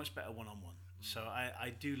say, I'm much better one-on-one. So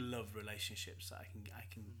I do love relationships that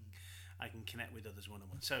I can connect with others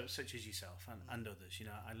one-on-one. So such as yourself and others.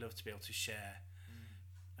 I love to be able to share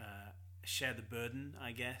the burden,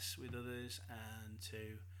 I guess, with others, and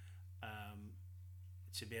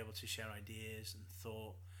to be able to share ideas and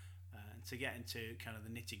thought. And to get into kind of the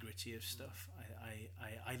nitty-gritty of stuff,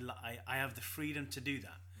 I have the freedom to do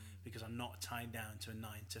that because I'm not tied down to a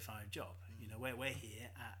 9-to-5 job. We're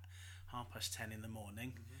here at 10:30 in the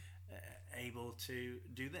morning, able to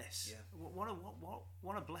do this. What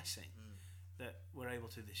a blessing that we're able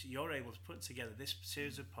to do this. You're able to put together this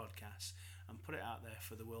series of podcasts and put it out there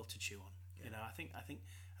for the world to chew on. I think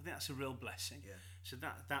that's a real blessing. So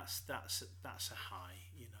that's a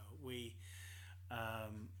high. We.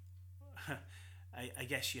 I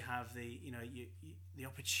guess you have the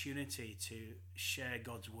opportunity to share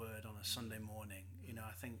God's word on a Sunday morning.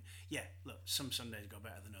 I think look, some Sundays go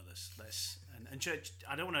better than others. And church.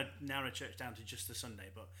 I don't want to narrow church down to just the Sunday,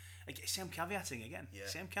 but see, I'm caveating again.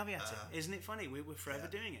 See, I'm caveating. Isn't it funny? We're forever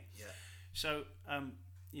doing it. So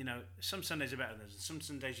some Sundays are better than others. And some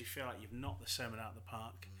Sundays you feel like you've knocked the sermon out of the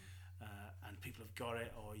park, and people have got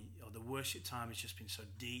it, or the worship time has just been so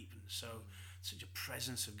deep and such a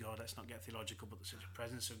presence of God. Let's not get theological, but there's such a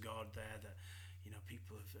presence of God there that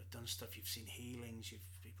people have done stuff. You've seen healings.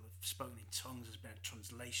 People have spoken in tongues. There's been a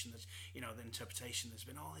translation. There's the interpretation. There's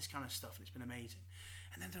been all this kind of stuff, and it's been amazing.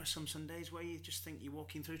 And then there are some Sundays where you just think you're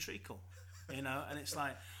walking through treacle, and it's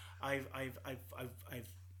like I've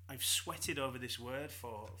sweated over this word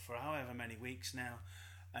for however many weeks now,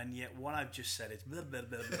 and yet what I've just said is blah, blah,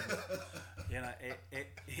 blah, blah, blah.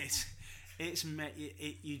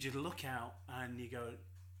 You just look out and you go,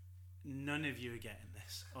 none of you are getting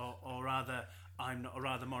this, or rather, I'm not, or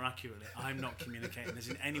rather more accurately, I'm not communicating this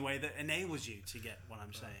in any way that enables you to get what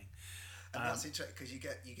I'm saying. And that's interesting because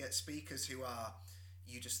you get speakers who are,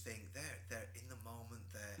 you just think they're in the moment,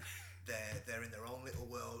 they're in their own little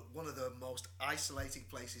world. One of the most isolating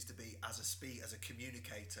places to be as a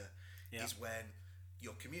communicator is when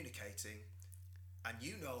you're communicating and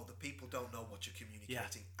the people don't know what you're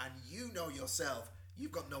communicating, and yourself,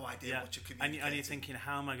 you've got no idea what you're communicating. And you're thinking,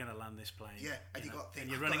 how am I going to land this plane? Yeah, and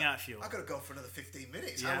you're running out of fuel. I've got to go for another 15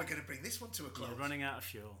 minutes. How are we going to bring this one to a close? You're running out of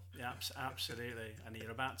fuel. Yeah, absolutely. And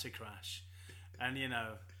you're about to crash. And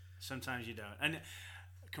sometimes you don't. And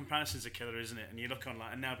comparison's a killer, isn't it? And you look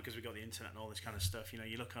online, and now because we've got the internet and all this kind of stuff,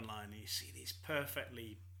 you look online and you see these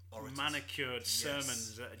perfectly manicured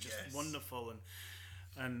sermons that are just wonderful,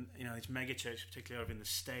 and these mega churches, particularly over in the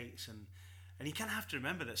States, and you kind of have to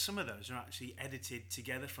remember that some of those are actually edited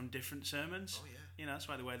together from different sermons. Oh yeah. That's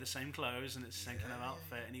why they wear the same clothes and it's the same kind of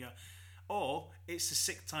outfit, and you go, or it's the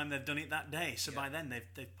 6th time they've done it that day, so by then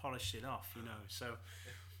they've polished it off,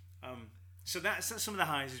 So that's some of the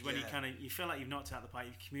highs is when you feel like you've knocked out the park,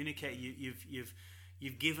 you've communicated,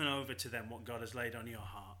 you've given over to them what God has laid on your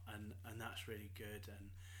heart, and that's really good.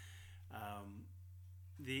 And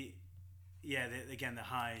the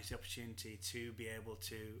high is the opportunity to be able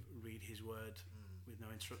to read His Word with no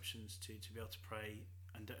interruptions, to be able to pray,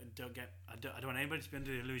 and I don't want anybody to be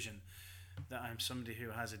under the illusion that I'm somebody who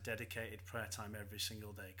has a dedicated prayer time every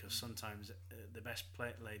single day, because sometimes the best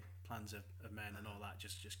laid plans of men and all that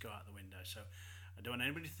just go out the window. So I don't want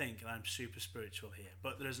anybody to think that I'm super spiritual here,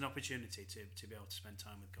 but there's an opportunity to be able to spend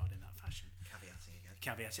time with God in that fashion.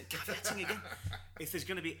 Caveating again. If there's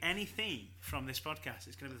going to be any theme from this podcast,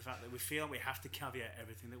 it's going to be the fact that we feel we have to caveat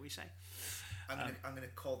everything that we say. I'm going to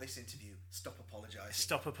call this interview "Stop Apologising."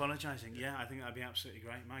 Stop apologising. Yeah, I think that'd be absolutely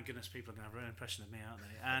great. My goodness, people are going to have a real impression of me, aren't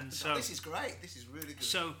they? And so this is great. This is really good.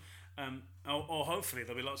 So, or hopefully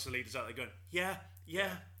there'll be lots of leaders out there going, yeah.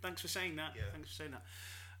 Thanks for saying that. Yeah. Thanks for saying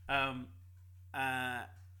that.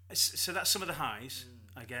 So that's some of the highs,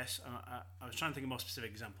 I guess. I was trying to think of more specific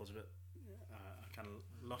examples, but I kind of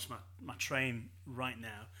lost my train right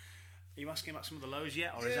now. Are you asking about some of the lows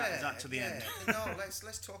yet, or is that to the end? No,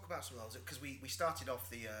 let's talk about some of those, because we started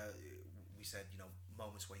off we said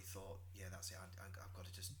moments where you thought, that's it, I've got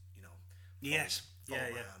to just fall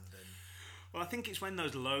around. And well, I think it's when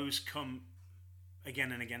those lows come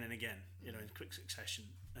again and again and again, in quick succession,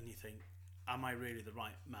 and you think, am I really the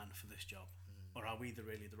right man for this job, or are we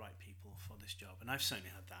really the right people for this job? And I've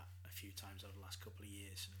certainly had that a few times over the last couple of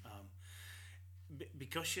years.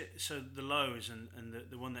 Because so the lows and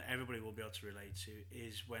the one that everybody will be able to relate to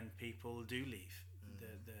is when people do leave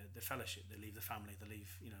the fellowship, they leave the family, they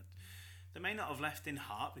leave, they may not have left in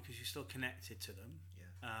heart because you're still connected to them,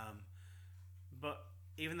 but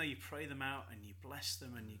even though you pray them out and you bless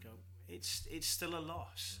them and you go, it's still a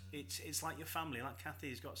loss. It's like your family, like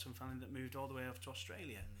Kathy's got some family that moved all the way off to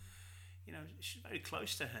Australia. She's very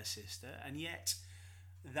close to her sister, and yet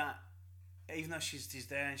that, even though she's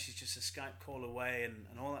there and she's just a Skype call away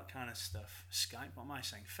and all that kind of stuff. Skype, what am I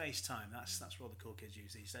saying? FaceTime. That's what all the cool kids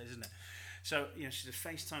use these days, isn't it? So she's a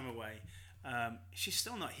FaceTime away. She's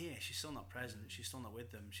still not here. She's still not present. She's still not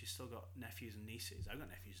with them. She's still got nephews and nieces. I've got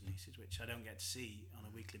nephews and nieces which I don't get to see on a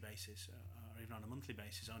weekly basis or even on a monthly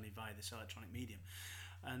basis, only via this electronic medium.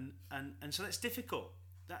 And so that's difficult.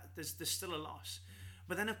 That there's still a loss.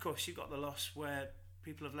 But then of course you've got the loss where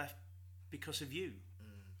people have left because of you.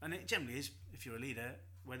 And it generally is, if you're a leader,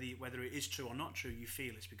 whether it is true or not true, you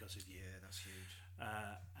feel it's because of you. Yeah, that's huge.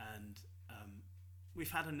 And we've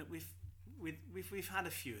had a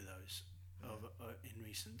few of those in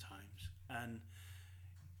recent times. And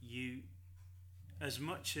you, as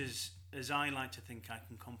much as I like to think I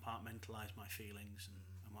can compartmentalize my feelings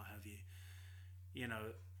and what have you,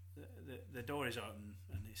 the door is open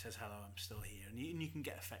and it says hello, I'm still here, and you can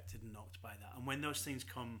get affected and knocked by that. And when those things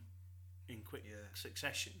come in quick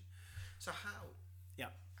succession. So how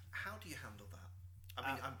do you handle that?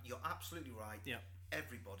 I mean, you're absolutely right. Yeah.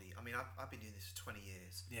 Everybody. I mean, I've been doing this for 20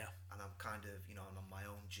 years. Yeah. And I'm kind of, I'm on my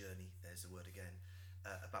own journey. There's the word again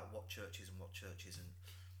about what church is and what church isn't.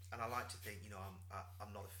 I like to think,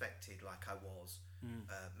 I'm not affected like I was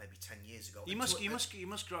maybe 10 years ago. You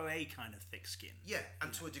must grow a kind of thick skin. Yeah,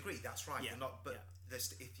 and to a degree, that's right. Yeah.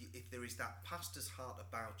 There's, if there is that pastor's heart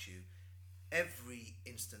about you, every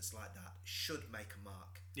instance like that should make a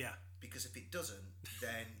mark. Yeah. Because if it doesn't,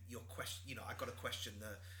 then you're I got to question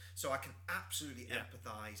the. So I can absolutely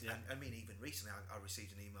empathise. Yeah. And I mean, even recently, I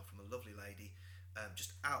received an email from a lovely lady,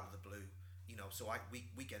 just out of the blue. So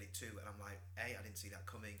we get it too, and I'm like, A, I didn't see that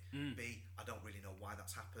coming. B, I don't really know why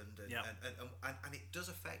that's happened, and it does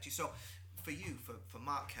affect you. So for you, for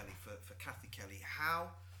Mark Kelly, for Kathy Kelly,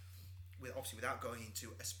 how, obviously without going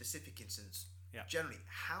into a specific instance, generally,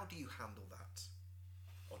 how do you handle that,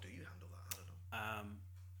 or do you handle that? I don't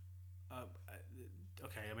know.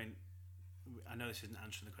 Okay, I mean, I know this isn't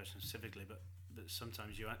answering the question specifically, but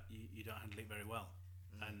sometimes you don't handle it very well,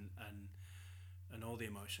 and all the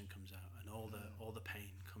emotion comes out, and all the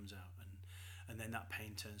pain comes out, and then that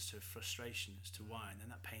pain turns to frustration as to why, and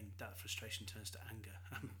then that frustration turns to anger.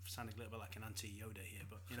 I'm sounding a little bit like an anti-Yoda here,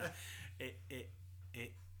 but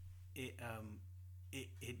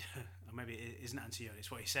or maybe it isn't anti-Yoda.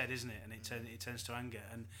 It's what he said, isn't it? And it turns to anger,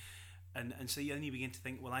 and so then you begin to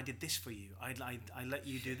think, well, I did this for you. I let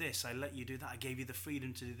you do this. I let you do that. I gave you the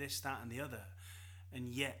freedom to do this, that, and the other.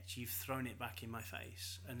 And yet you've thrown it back in my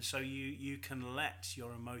face, and so you can let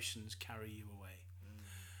your emotions carry you away.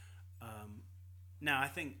 Now I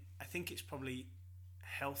think it's probably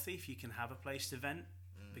healthy if you can have a place to vent,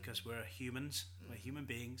 because we're humans, we're human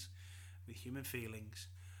beings with human feelings,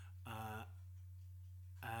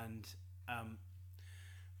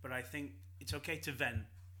 but I think it's okay to vent,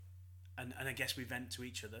 and I guess we vent to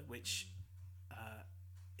each other, which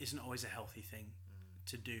isn't always a healthy thing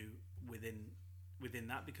to do within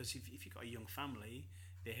that, because if you've got a young family,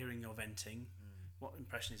 they're hearing your venting. What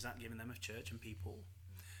impression is that giving them of church and people?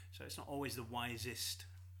 So it's not always the wisest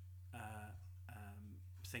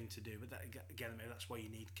thing to do. But again, maybe that's why you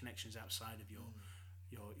need connections outside of your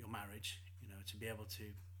marriage, to be able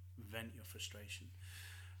to vent your frustration.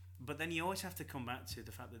 But then you always have to come back to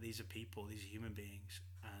the fact that these are people, these are human beings,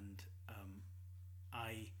 and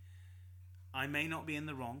I may not be in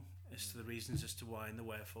the wrong as to the reasons as to why and the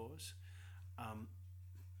wherefores.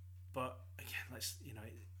 But again,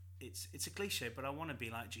 it's a cliche, but I want to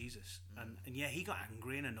be like Jesus, and he got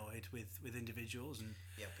angry and annoyed with individuals, and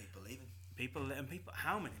people leaving,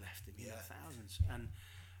 how many left him? Thousands,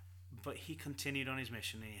 but he continued on his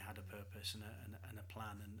mission, and he had a purpose and a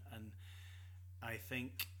plan, and I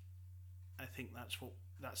think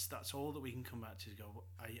that's all that we can come back to go.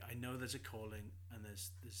 I know there's a calling, and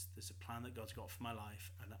there's a plan that God's got for my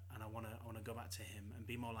life, and I want to go back to Him and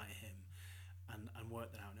be more like Him. And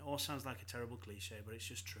work that out. And it all sounds like a terrible cliche, but it's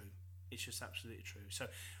just true. It's just absolutely true. So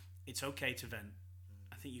it's okay to vent.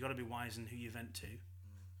 I think you've got to be wise in who you vent to,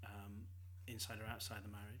 inside or outside the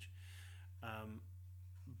marriage.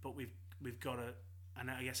 But we've got to, and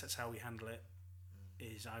I guess that's how we handle it,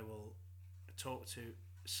 is I will talk to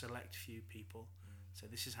select few people, say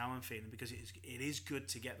this is how I'm feeling, because it is good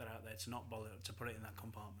to get that out there, to not bother to put it in that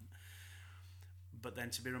compartment. But then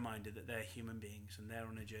to be reminded that they're human beings, and they're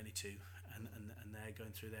on a journey too, and they're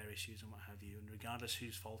going through their issues and what have you, and regardless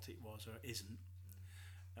whose fault it was or isn't,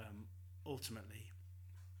 ultimately,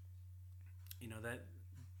 that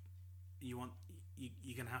you're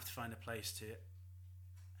going to have to find a place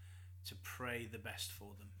to pray the best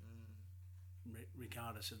for them,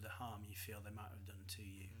 regardless of the harm you feel they might have done to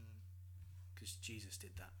you, because Jesus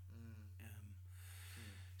did that.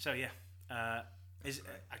 So yeah. I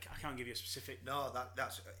can't give you a specific. No,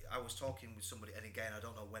 that's. I was talking with somebody, and again, I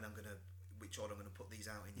don't know which order I'm gonna put these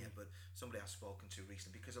out in yet. But somebody I've spoken to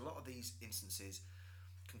recently, because a lot of these instances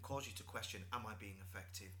can cause you to question: Am I being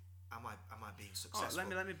effective? Am I being successful?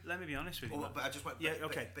 Let me be honest with you. But I just went. Yeah,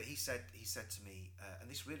 okay. But he said to me, and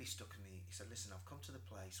this really stuck with me. He said, "Listen, I've come to the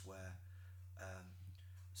place where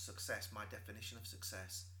success. My definition of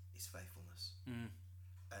success is faithfulness."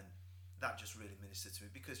 And that just really ministered to me,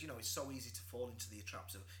 because it's so easy to fall into the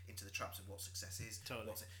traps of what success is.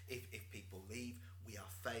 Totally. If people leave, we are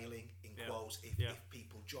failing in quotes. If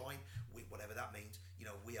people join, whatever that means,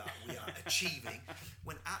 we are achieving.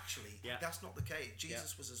 When actually that's not the case.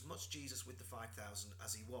 Jesus was as much Jesus with the 5,000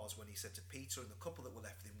 as he was when he said to Peter and the couple that were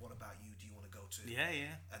left with him, "What about you? Do you want to go to?"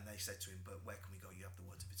 Yeah. And they said to him, "But where can we go? You have the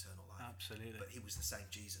words of eternal life." Absolutely. But he was the same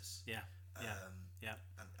Jesus. Yeah.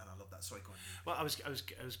 And I love that. Sorry, go on. Well, I was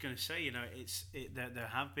going to say, there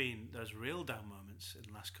have been those real down moments in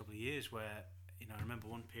the last couple of years where, I remember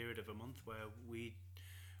one period of a month where we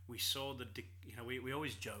we saw we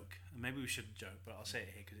always joke, and maybe we shouldn't joke, but I'll say it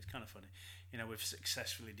here because it's kind of funny. We've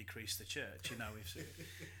successfully decreased the church.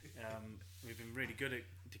 We've been really good at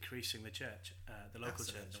decreasing the church, the local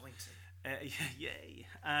That's church. an anointing. Yay!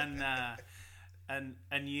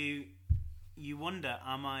 And you wonder,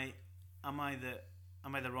 am I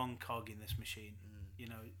the wrong cog in this machine?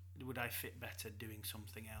 Would I fit better doing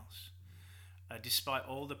something else? Despite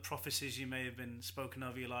all the prophecies you may have been spoken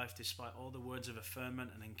over your life, despite all the words of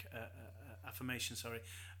affirmation and affirmation,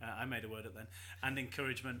 I made a word up then, and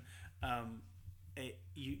encouragement,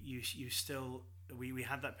 you still, we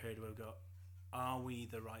had that period where we go, are we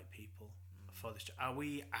the right people for this? Are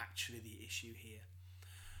we actually the issue here?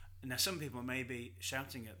 Now, some people may be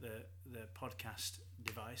shouting at the podcast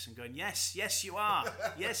device and going, yes, you are,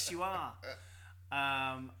 yes, you are.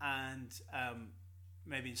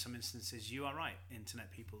 Maybe in some instances you are right, internet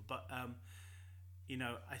people. But I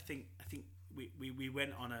think we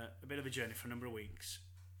went on a bit of a journey for a number of weeks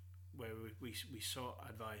where we sought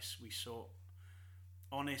advice, we sought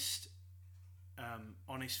honest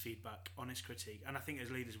feedback, honest critique, and I think as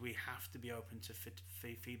leaders we have to be open to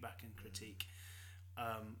feedback and critique.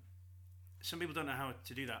 Some people don't know how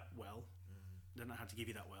to do that well, don't know how to give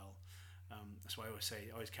you that well. That's why I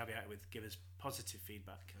always caveat it with give us positive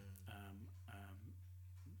feedback.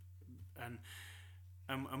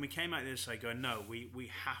 And we came out the other side going, no, we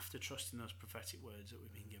have to trust in those prophetic words that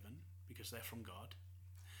we've been given because they're from God,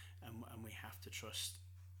 and we have to trust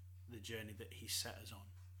the journey that He set us on,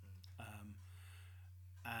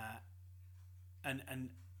 and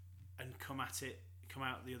come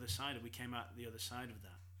out the other side. We came out the other side of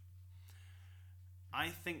that. I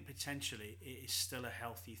think potentially it is still a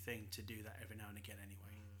healthy thing to do that every now and again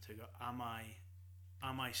anyway. To go, am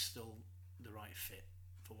I still the right fit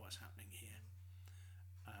for what's happening here?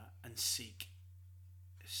 And seek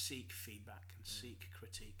feedback and seek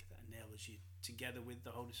critique that enables you, together with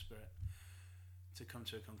the Holy Spirit, to come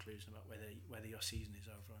to a conclusion about whether your season is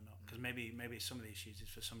over or not. Because maybe some of the issues is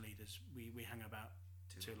for some leaders we hang about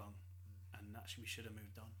too long, and actually we should have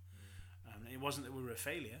moved on. It wasn't that we were a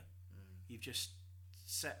failure. You've just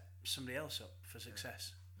set somebody else up for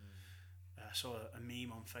success. I saw a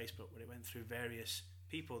meme on Facebook where it went through various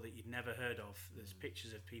people that you'd never heard of. There's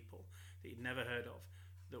pictures of people that you'd never heard of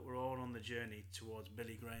that were all on the journey towards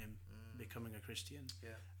Billy Graham becoming a Christian.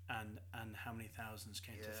 And how many thousands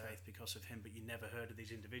came to faith because of him, but you never heard of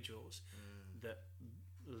these individuals that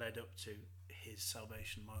led up to his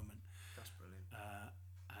salvation moment. That's brilliant.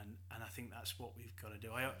 And I think that's what we've got to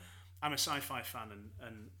do. I'm a sci-fi fan,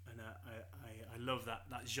 and I love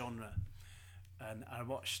that genre. And I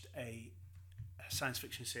watched a science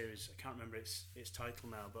fiction series. I can't remember its title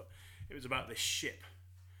now, but it was about this ship,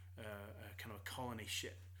 a kind of a colony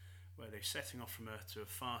ship, where they're setting off from Earth to a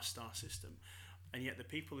far star system. And yet the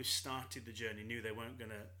people who started the journey knew they weren't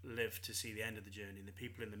going to live to see the end of the journey. And the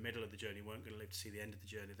people in the middle of the journey weren't going to live to see the end of the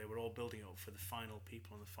journey. They were all building up for the final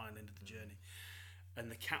people on the final end of the journey.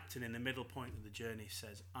 And the captain in the middle point of the journey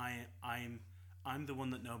says, I'm the one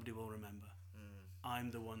that nobody will remember.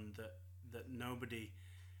 I'm the one that nobody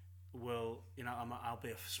will, I'll be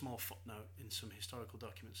a small footnote in some historical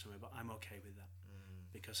document somewhere, but I'm okay with that.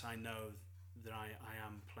 Because I know that I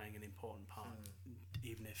am playing an important part,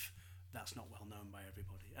 even if that's not well known by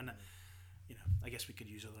everybody. And I guess we could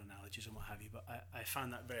use other analogies and what have you, but I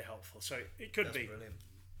found that very helpful. So it could be brilliant.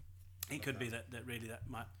 It could be that really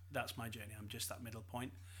that's my journey. I'm just that middle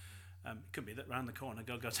point. It could be that round the corner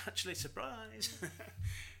God goes, actually, surprise.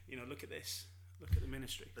 Look at this. Look at the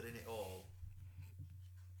ministry. But in it all,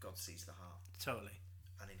 God sees the heart. Totally.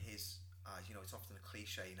 And in His eyes, it's often a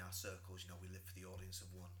cliche in our circles. We live for the audience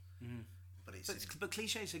of one. But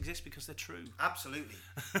cliches exist because they're true. Absolutely.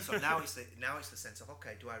 So now it's the sense of,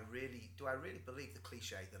 okay, do I really believe the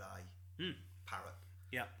cliche that I parrot?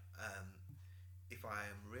 Yeah. If I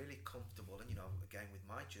am really comfortable, and again with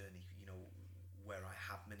my journey, where I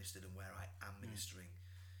have ministered and where I am ministering,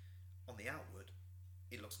 on the outward,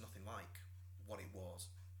 it looks nothing like what it was.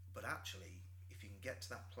 But actually, if you can get to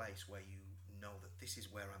that place where you know that this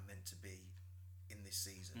is where I'm meant to be in this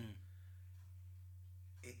season,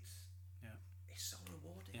 it's so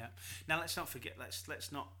rewarding. Yeah. Now let's not forget.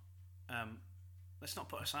 Let's not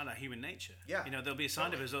put aside our human nature. Yeah. There'll be a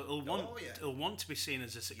side of us that'll want to be seen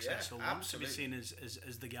as a success, or want to be seen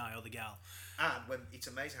as the guy or the gal. And when it's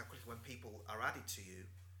amazing how quickly when people are added to you,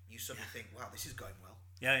 you suddenly think, "Wow, this is going well."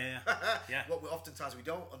 Yeah. What oftentimes we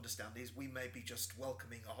don't understand is we may be just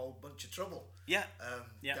welcoming a whole bunch of trouble. Down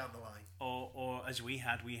the line. Or as we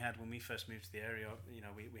had when we first moved to the area,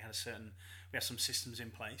 we had some systems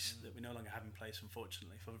in place that we no longer have in place,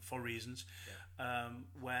 unfortunately, for reasons,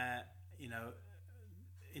 where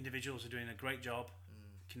individuals are doing a great job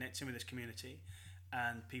connecting with this community,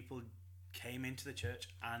 and people came into the church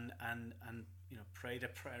and prayed a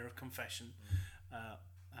prayer of confession,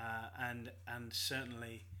 and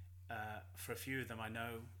certainly for a few of them I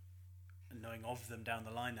know, knowing of them down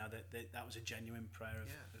the line now, that was a genuine prayer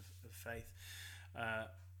of faith.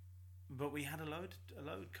 But we had a load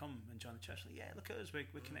come and join the church. Like, yeah, look at us, we're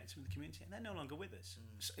connected with the community, and they're no longer with us.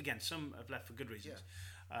 So, again, some have left for good reasons,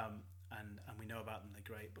 and we know about them, they're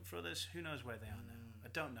great. But for others, who knows where they are now? I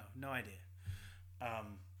don't know, no idea.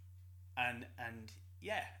 And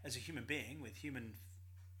as a human being with human,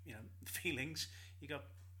 feelings, you go,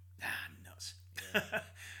 I'm nuts.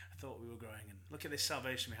 I thought we were growing, and look at this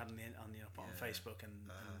salvation we had on Facebook,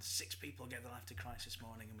 and 6 people gave their life to Christ this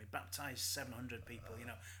morning, and we baptized 700 people.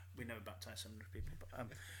 We never baptized 700 people, but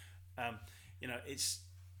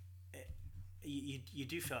you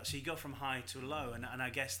do feel it. So you go from high to low, and I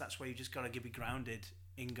guess that's where you just got to be grounded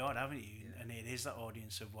in God, haven't you? Yeah. And it is that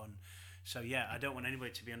audience of one. So I don't want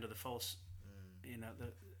anybody to be under the false,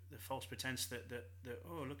 the false pretense that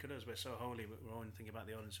oh, look at us, we're so holy, but we're only thinking about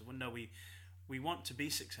the audience of one. No, we want to be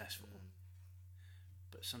successful,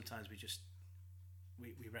 but sometimes we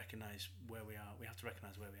recognize where we are. We have to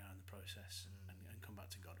recognize where we are in the process and come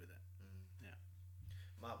back to God with it. Yeah,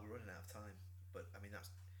 Mark, we're running out of time, but I mean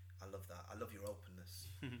I love that. I love your openness.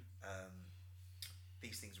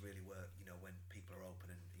 These things really work, when people are open,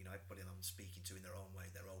 and everybody I'm speaking to in their own way,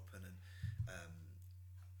 they're open, and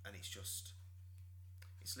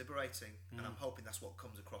it's liberating, and I'm hoping that's what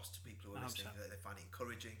comes across to people who are listening. So. That they find it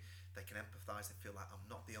encouraging, they can empathise, they feel like I'm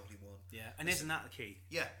not the only one. Yeah, and isn't that the key?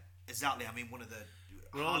 Yeah, exactly. I mean, one of the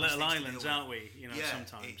we're all little islands, aren't we?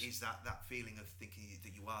 Sometimes it is that feeling of thinking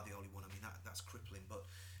that you are the only one. I mean, that's crippling. But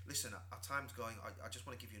listen, our time's going. I just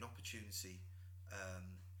want to give you an opportunity.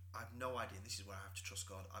 I've no idea, and this is where I have to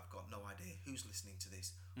trust God. I've got no idea who's listening to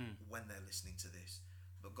this, when they're listening to this.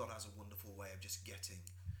 But God has a wonderful way of just getting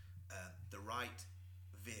the right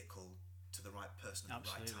vehicle to the right person at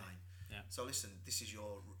the right time. Yeah. So listen, this is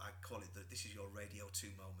this is your Radio 2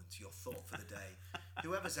 moment, your thought for the day.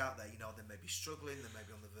 Whoever's out there, they may be struggling, they may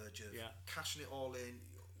be on the verge of cashing it all in,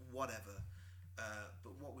 whatever.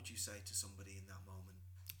 But what would you say to somebody in that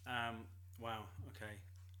moment? Wow. Okay.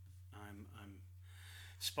 I'm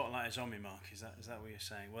spotlight is on me, Mark. Is that what you're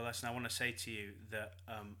saying? Well, listen, I want to say to you that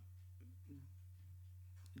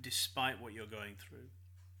despite what you're going through,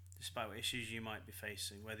 despite what issues you might be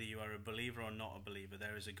facing, whether you are a believer or not a believer,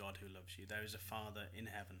 there is a God who loves you. There is a Father in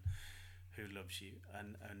heaven who loves you,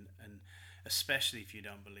 and especially if you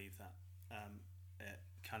don't believe that,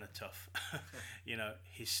 kind of tough.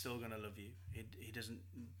 He's still going to love you. He doesn't.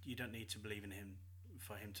 You don't need to believe in him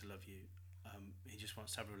for him to love you. He just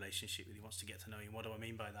wants to have a relationship with you. He wants to get to know you. What do I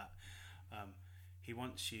mean by that? He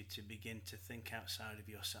wants you to begin to think outside of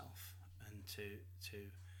yourself, and to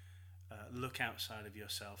look outside of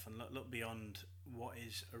yourself, and look beyond what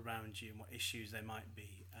is around you and what issues there might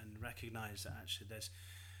be, and recognize that actually there's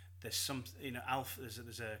some,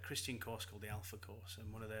 there's a Christian course called the Alpha Course,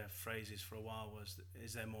 and one of their phrases for a while was,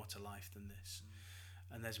 is there more to life than this?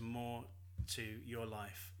 And there's more to your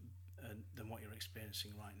life than what you're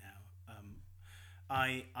experiencing right now.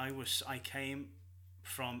 I came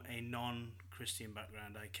from a non-Christian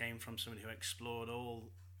background. I came from somebody who explored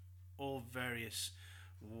all various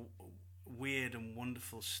weird and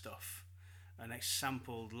wonderful stuff, and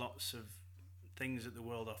sampled lots of things that the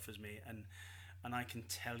world offers me, and I can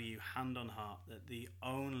tell you hand on heart that the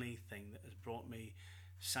only thing that has brought me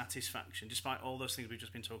satisfaction, despite all those things we've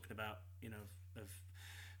just been talking about, of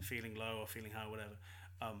feeling low or feeling high or whatever,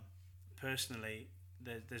 personally,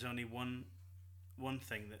 there's only one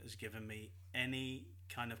thing that has given me any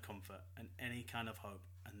kind of comfort and any kind of hope,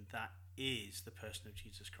 and that is the person of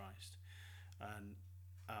Jesus Christ. And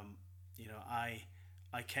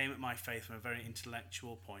I came at my faith from a very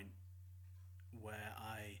intellectual point, where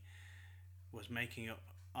I was making up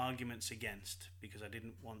arguments against because I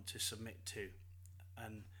didn't want to submit to,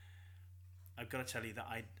 and I've got to tell you that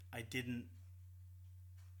I didn't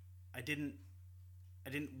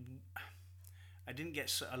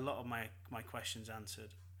get a lot of my questions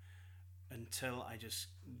answered until I just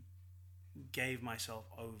gave myself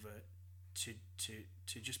over to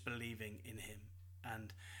just believing in him,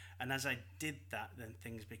 and as I did that, then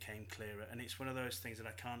things became clearer. And it's one of those things that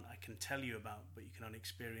I can tell you about, but you can only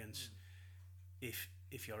experience if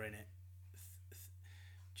you're in it.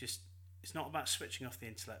 Just, it's not about switching off the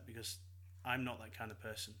intellect, because I'm not that kind of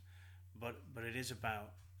person, but it is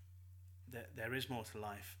about that there is more to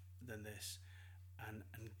life than this, and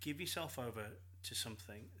give yourself over to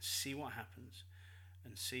something, see what happens,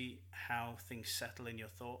 and see how things settle in your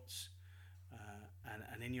thoughts,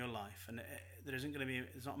 and in your life, and there isn't going to be,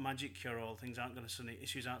 it's not magic cure-all. Things aren't going to suddenly,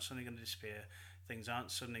 issues aren't suddenly going to disappear. Things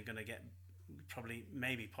aren't suddenly going to get,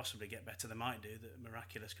 possibly get better. They might do. That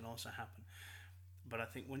miraculous can also happen. But I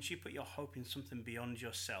think once you put your hope in something beyond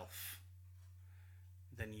yourself,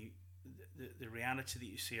 then the reality that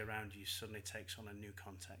you see around you suddenly takes on a new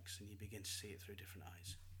context, and you begin to see it through different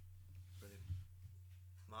eyes. Brilliant.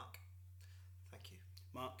 Mark, thank you.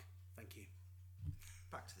 Mark, thank you.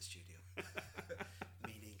 Back to the studio.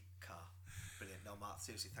 Meaning car. Brilliant. No, Mark,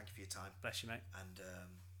 seriously, thank you for your time. Bless you, mate. And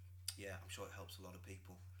yeah, I'm sure it helps a lot of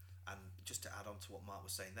people. And just to add on to what Mark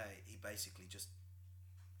was saying there, he basically just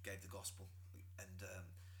gave the gospel. And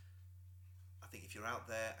I think if you're out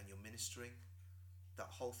there and you're ministering, that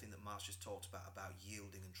whole thing that Mark's just talked about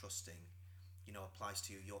yielding and trusting, applies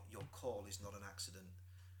to you. Your call is not an accident,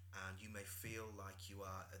 and you may feel like you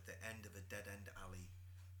are at the end of a dead-end alley.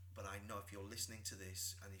 But I know if you're listening to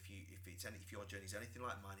this, and if your journey is anything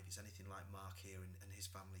like mine, if it's anything like Mark here and his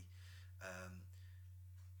family,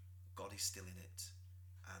 God is still in it,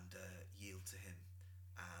 and yield to Him,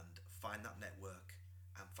 and find that network,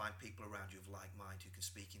 and find people around you of like mind who can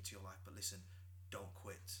speak into your life. But listen, don't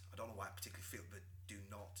quit. I don't know why I particularly feel, but do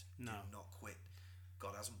not quit.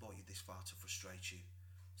 God hasn't brought you this far to frustrate you.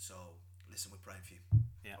 So listen, we're praying for you.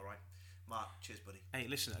 Yeah. All right. Mark, cheers, buddy. Hey,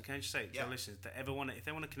 listen, can I just say, to our listeners, if they want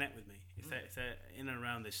to connect with me, if they're in and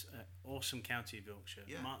around this awesome county of Yorkshire,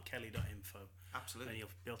 markkelly.info. Absolutely. And you'll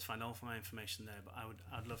be able to find all of my information there. But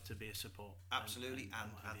I'd love to be a support. Absolutely,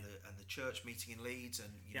 and the church meeting in Leeds,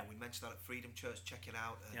 and we mentioned that at Freedom Church. Check it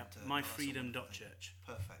out. And, myfreedom.church.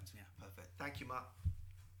 Perfect. Yeah. Perfect. Thank you, Mark.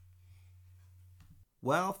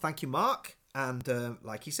 Well, thank you, Mark. And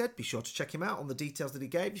like he said, be sure to check him out on the details that he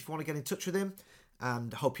gave if you want to get in touch with him.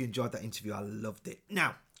 And hope you enjoyed that interview. I loved it.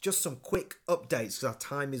 Now, just some quick updates because our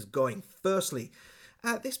time is going. Firstly,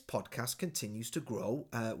 this podcast continues to grow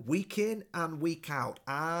week in and week out.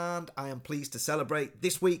 And I am pleased to celebrate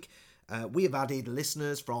this week. We have added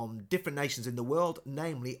listeners from different nations in the world,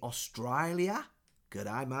 namely Australia. Good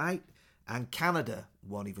eye, mate. And Canada.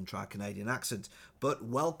 Won't even try a Canadian accent. But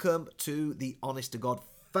welcome to the Honest to God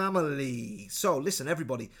family. So listen,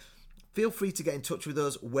 everybody. Feel free to get in touch with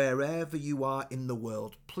us wherever you are in the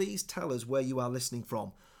world. Please tell us where you are listening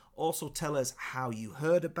from. Also tell us how you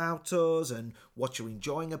heard about us and what you're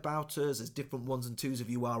enjoying about us, as different ones and twos of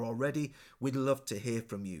you are already. We'd love to hear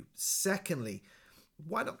from you. Secondly,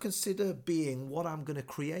 why not consider being what I'm going to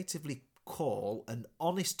creatively call an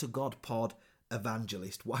Honest to God pod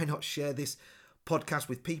evangelist? Why not share this podcast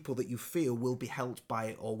with people that you feel will be helped by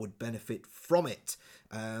it or would benefit from it?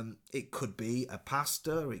 It could be a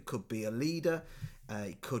pastor, it could be a leader,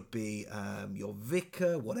 it could be your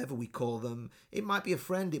vicar, whatever we call them. It might be a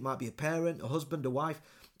friend, it might be a parent, a husband, a wife,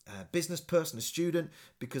 a business person, a student,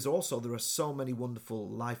 because also there are so many wonderful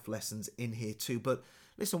life lessons in here too. But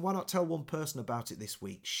listen, why not tell one person about it this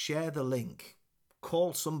week? Share the link,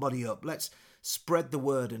 call somebody up. Let's spread the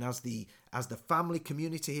word, and as the family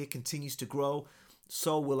community here continues to grow,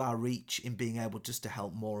 so will our reach in being able just to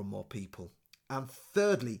help more and more people. And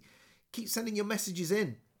thirdly, keep sending your messages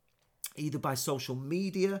in, either by social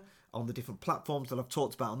media on the different platforms that I've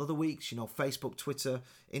talked about on other weeks, Facebook, Twitter,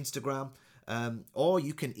 Instagram, or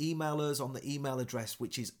you can email us on the email address,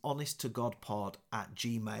 which is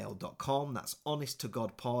honesttogodpod@gmail.com. That's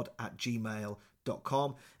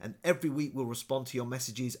honesttogodpod@gmail.com. And every week we'll respond to your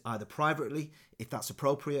messages either privately, if that's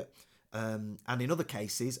appropriate, and in other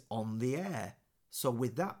cases on the air. So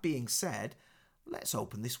with that being said, let's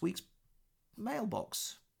open this week's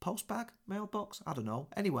mailbox. Postbag? Mailbox? I don't know.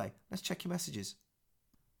 Anyway, let's check your messages.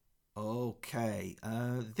 Okay,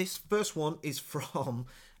 this first one is from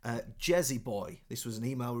Jezzy Boy. This was an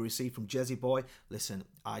email we received from Jezzy Boy. Listen,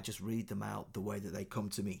 I just read them out the way that they come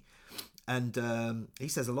to me. And he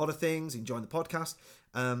says a lot of things, enjoying the podcast.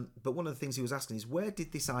 But one of the things he was asking is, where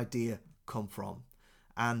did this idea come from?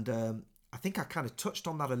 And I think I kind of touched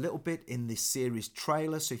on that a little bit in this series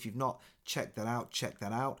trailer. So if you've not checked that out, check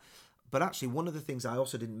that out. But actually, one of the things I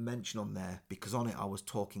also didn't mention on there, because on it I was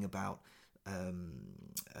talking about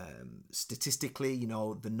statistically,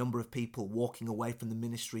 the number of people walking away from the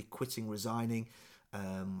ministry, quitting, resigning.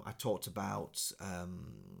 I talked about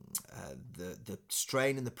the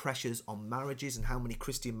strain and the pressures on marriages and how many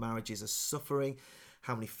Christian marriages are suffering,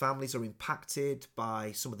 how many families are impacted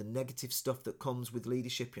by some of the negative stuff that comes with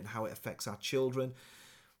leadership and how it affects our children.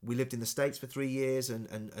 We lived in the States for 3 years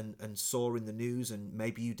and saw in the news, and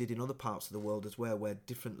maybe you did in other parts of the world as well, where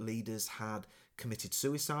different leaders had committed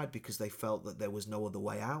suicide because they felt that there was no other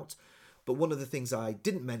way out. But one of the things I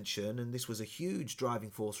didn't mention, and this was a huge driving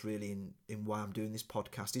force really in why I'm doing this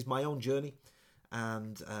podcast, is my own journey.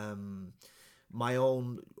 And my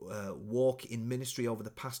own walk in ministry over the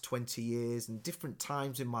past 20 years and different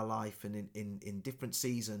times in my life and in different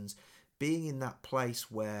seasons, being in that place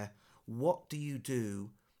where what do you do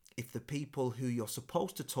if the people who you're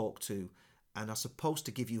supposed to talk to and are supposed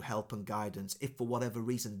to give you help and guidance, if for whatever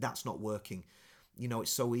reason that's not working? You know,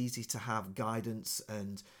 it's so easy to have guidance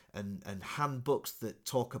and handbooks that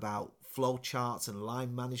talk about flow charts and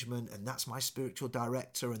line management, and that's my spiritual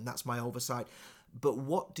director and that's my oversight. But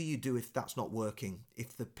what do you do if that's not working?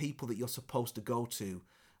 If the people that you're supposed to go to,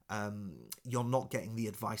 you're not getting the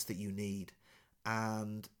advice that you need?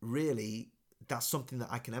 And really, that's something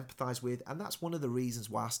that I can empathize with. And that's one of the reasons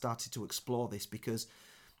why I started to explore this, because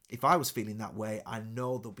if I was feeling that way, I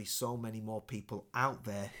know there'll be so many more people out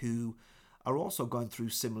there who are also going through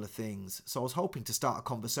similar things. So I was hoping to start a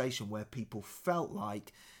conversation where people felt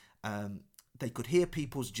like they could hear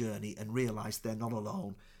people's journey and realize they're not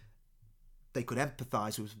alone. They could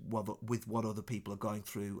empathize with what other people are going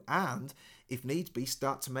through, and if needs be,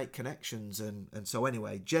 start to make connections. And so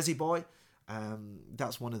anyway, Jezzy Boy,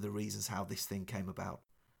 that's one of the reasons how this thing came about.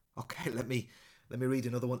 Okay, let me read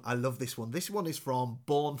another one. I love this one. This one is from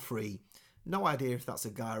Born Free. No idea if that's a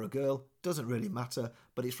guy or a girl, doesn't really matter,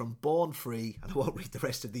 but it's from Born Free, and I won't read the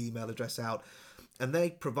rest of the email address out. And they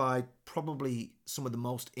provide probably some of the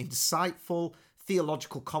most insightful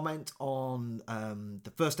theological comment on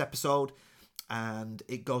the first episode. And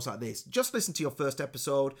it goes like this: just listen to your first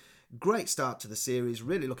episode. Great start to the series.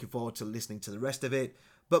 Really looking forward to listening to the rest of it.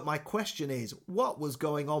 But my question is, what was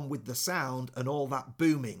going on with the sound and all that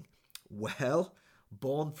booming? Well,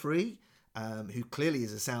 Born Free, who clearly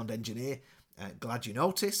is a sound engineer, glad you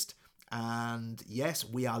noticed. And yes,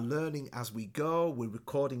 we are learning as we go. We're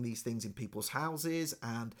recording these things in people's houses,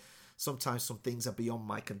 and sometimes some things are beyond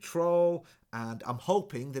my control. And I'm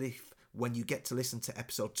hoping that when you get to listen to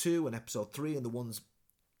episode 2 and episode 3 and the ones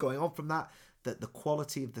going on from that the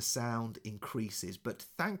quality of the sound increases. But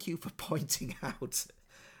thank you for pointing out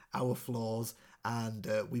our flaws, and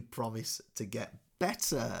we promise to get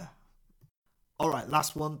better. All right,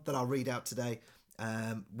 last one that I'll read out today.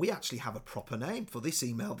 We actually have a proper name for this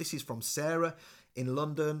email. This is from Sarah in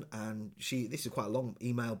London, and this is quite a long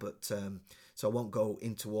email, but so I won't go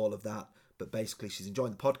into all of that. But basically, she's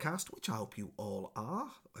enjoying the podcast, which I hope you all are.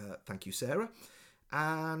 Thank you, Sarah.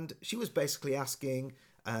 And she was basically asking,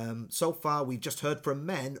 so far we've just heard from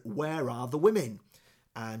men, where are the women?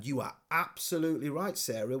 And you are absolutely right,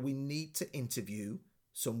 Sarah. We need to interview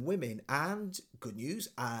some women. And good news,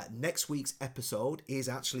 next week's episode is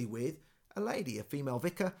actually with a lady, a female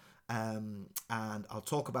vicar. And I'll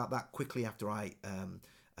talk about that quickly after I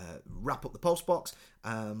wrap up the post box.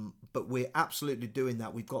 But we're absolutely doing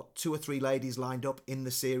that. We've got 2 or 3 ladies lined up in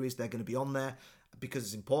the series. They're going to be on there because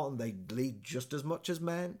it's important. They lead just as much as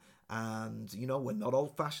men. And, you know, we're not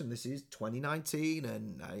old-fashioned. This is 2019,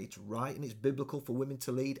 and it's right and it's biblical for women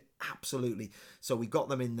to lead. Absolutely. So we got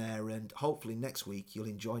them in there, and hopefully next week, you'll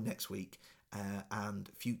enjoy next week and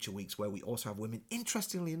future weeks where we also have women.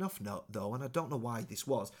 Interestingly enough, though, and I don't know why this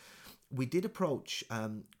was, we did approach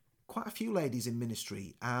quite a few ladies in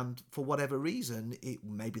ministry, and for whatever reason,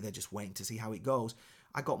 maybe they're just waiting to see how it goes.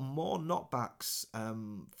 I got more knockbacks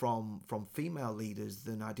from female leaders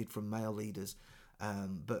than I did from male leaders.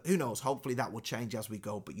 But who knows? Hopefully that will change as we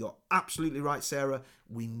go. But you're absolutely right, Sarah.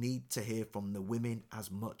 We need to hear from the women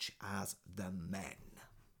as much as the men.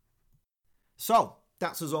 So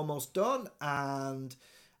that's us almost done. And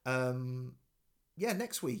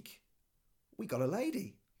next week we got a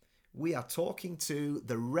lady. We are talking to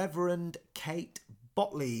the Reverend Kate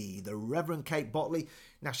Botley. The Reverend Kate Botley.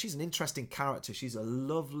 Now, she's an interesting character. She's a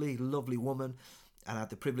lovely, lovely woman. And I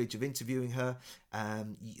had the privilege of interviewing her.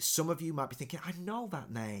 Some of you might be thinking, I know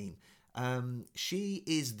that name. She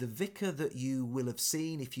is the vicar that you will have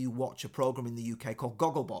seen if you watch a programme in the UK called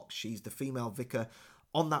Gogglebox. She's the female vicar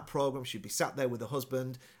on that programme. She'd be sat there with her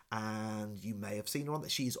husband, and you may have seen her on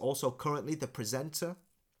that. She's also currently the presenter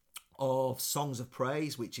of Songs of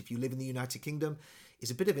Praise, which, if you live in the United Kingdom,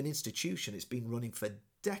 is a bit of an institution. It's been running for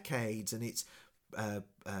decades, and it's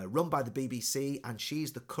run by the BBC, and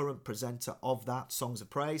she's the current presenter of that, Songs of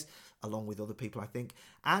Praise, along with other people, I think.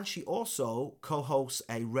 And she also co-hosts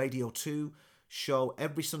a Radio 2 show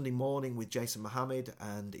every Sunday morning with Jason Mohammed,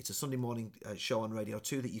 and it's a Sunday morning show on Radio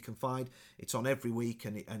 2 that you can find. It's on every week,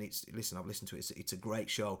 and it's listen, I've listened to it. It's a great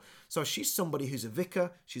show. So she's somebody who's a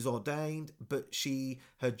vicar, she's ordained, but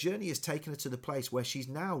her journey has taken her to the place where she's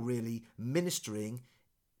now really ministering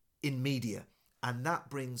in media. And that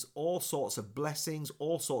brings all sorts of blessings,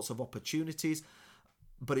 all sorts of opportunities,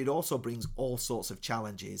 but it also brings all sorts of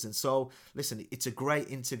challenges. And so, listen, it's a great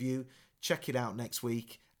interview. Check it out next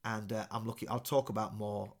week. and I'll talk about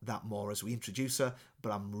that more as we introduce her,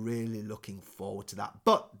 but I'm really looking forward to that.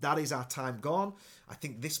 But that is our time gone. I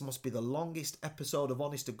think this must be the longest episode of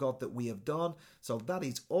Honest to God that we have done. So that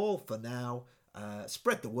is all for now.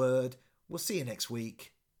 Spread the word. We'll see you next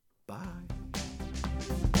week. Bye.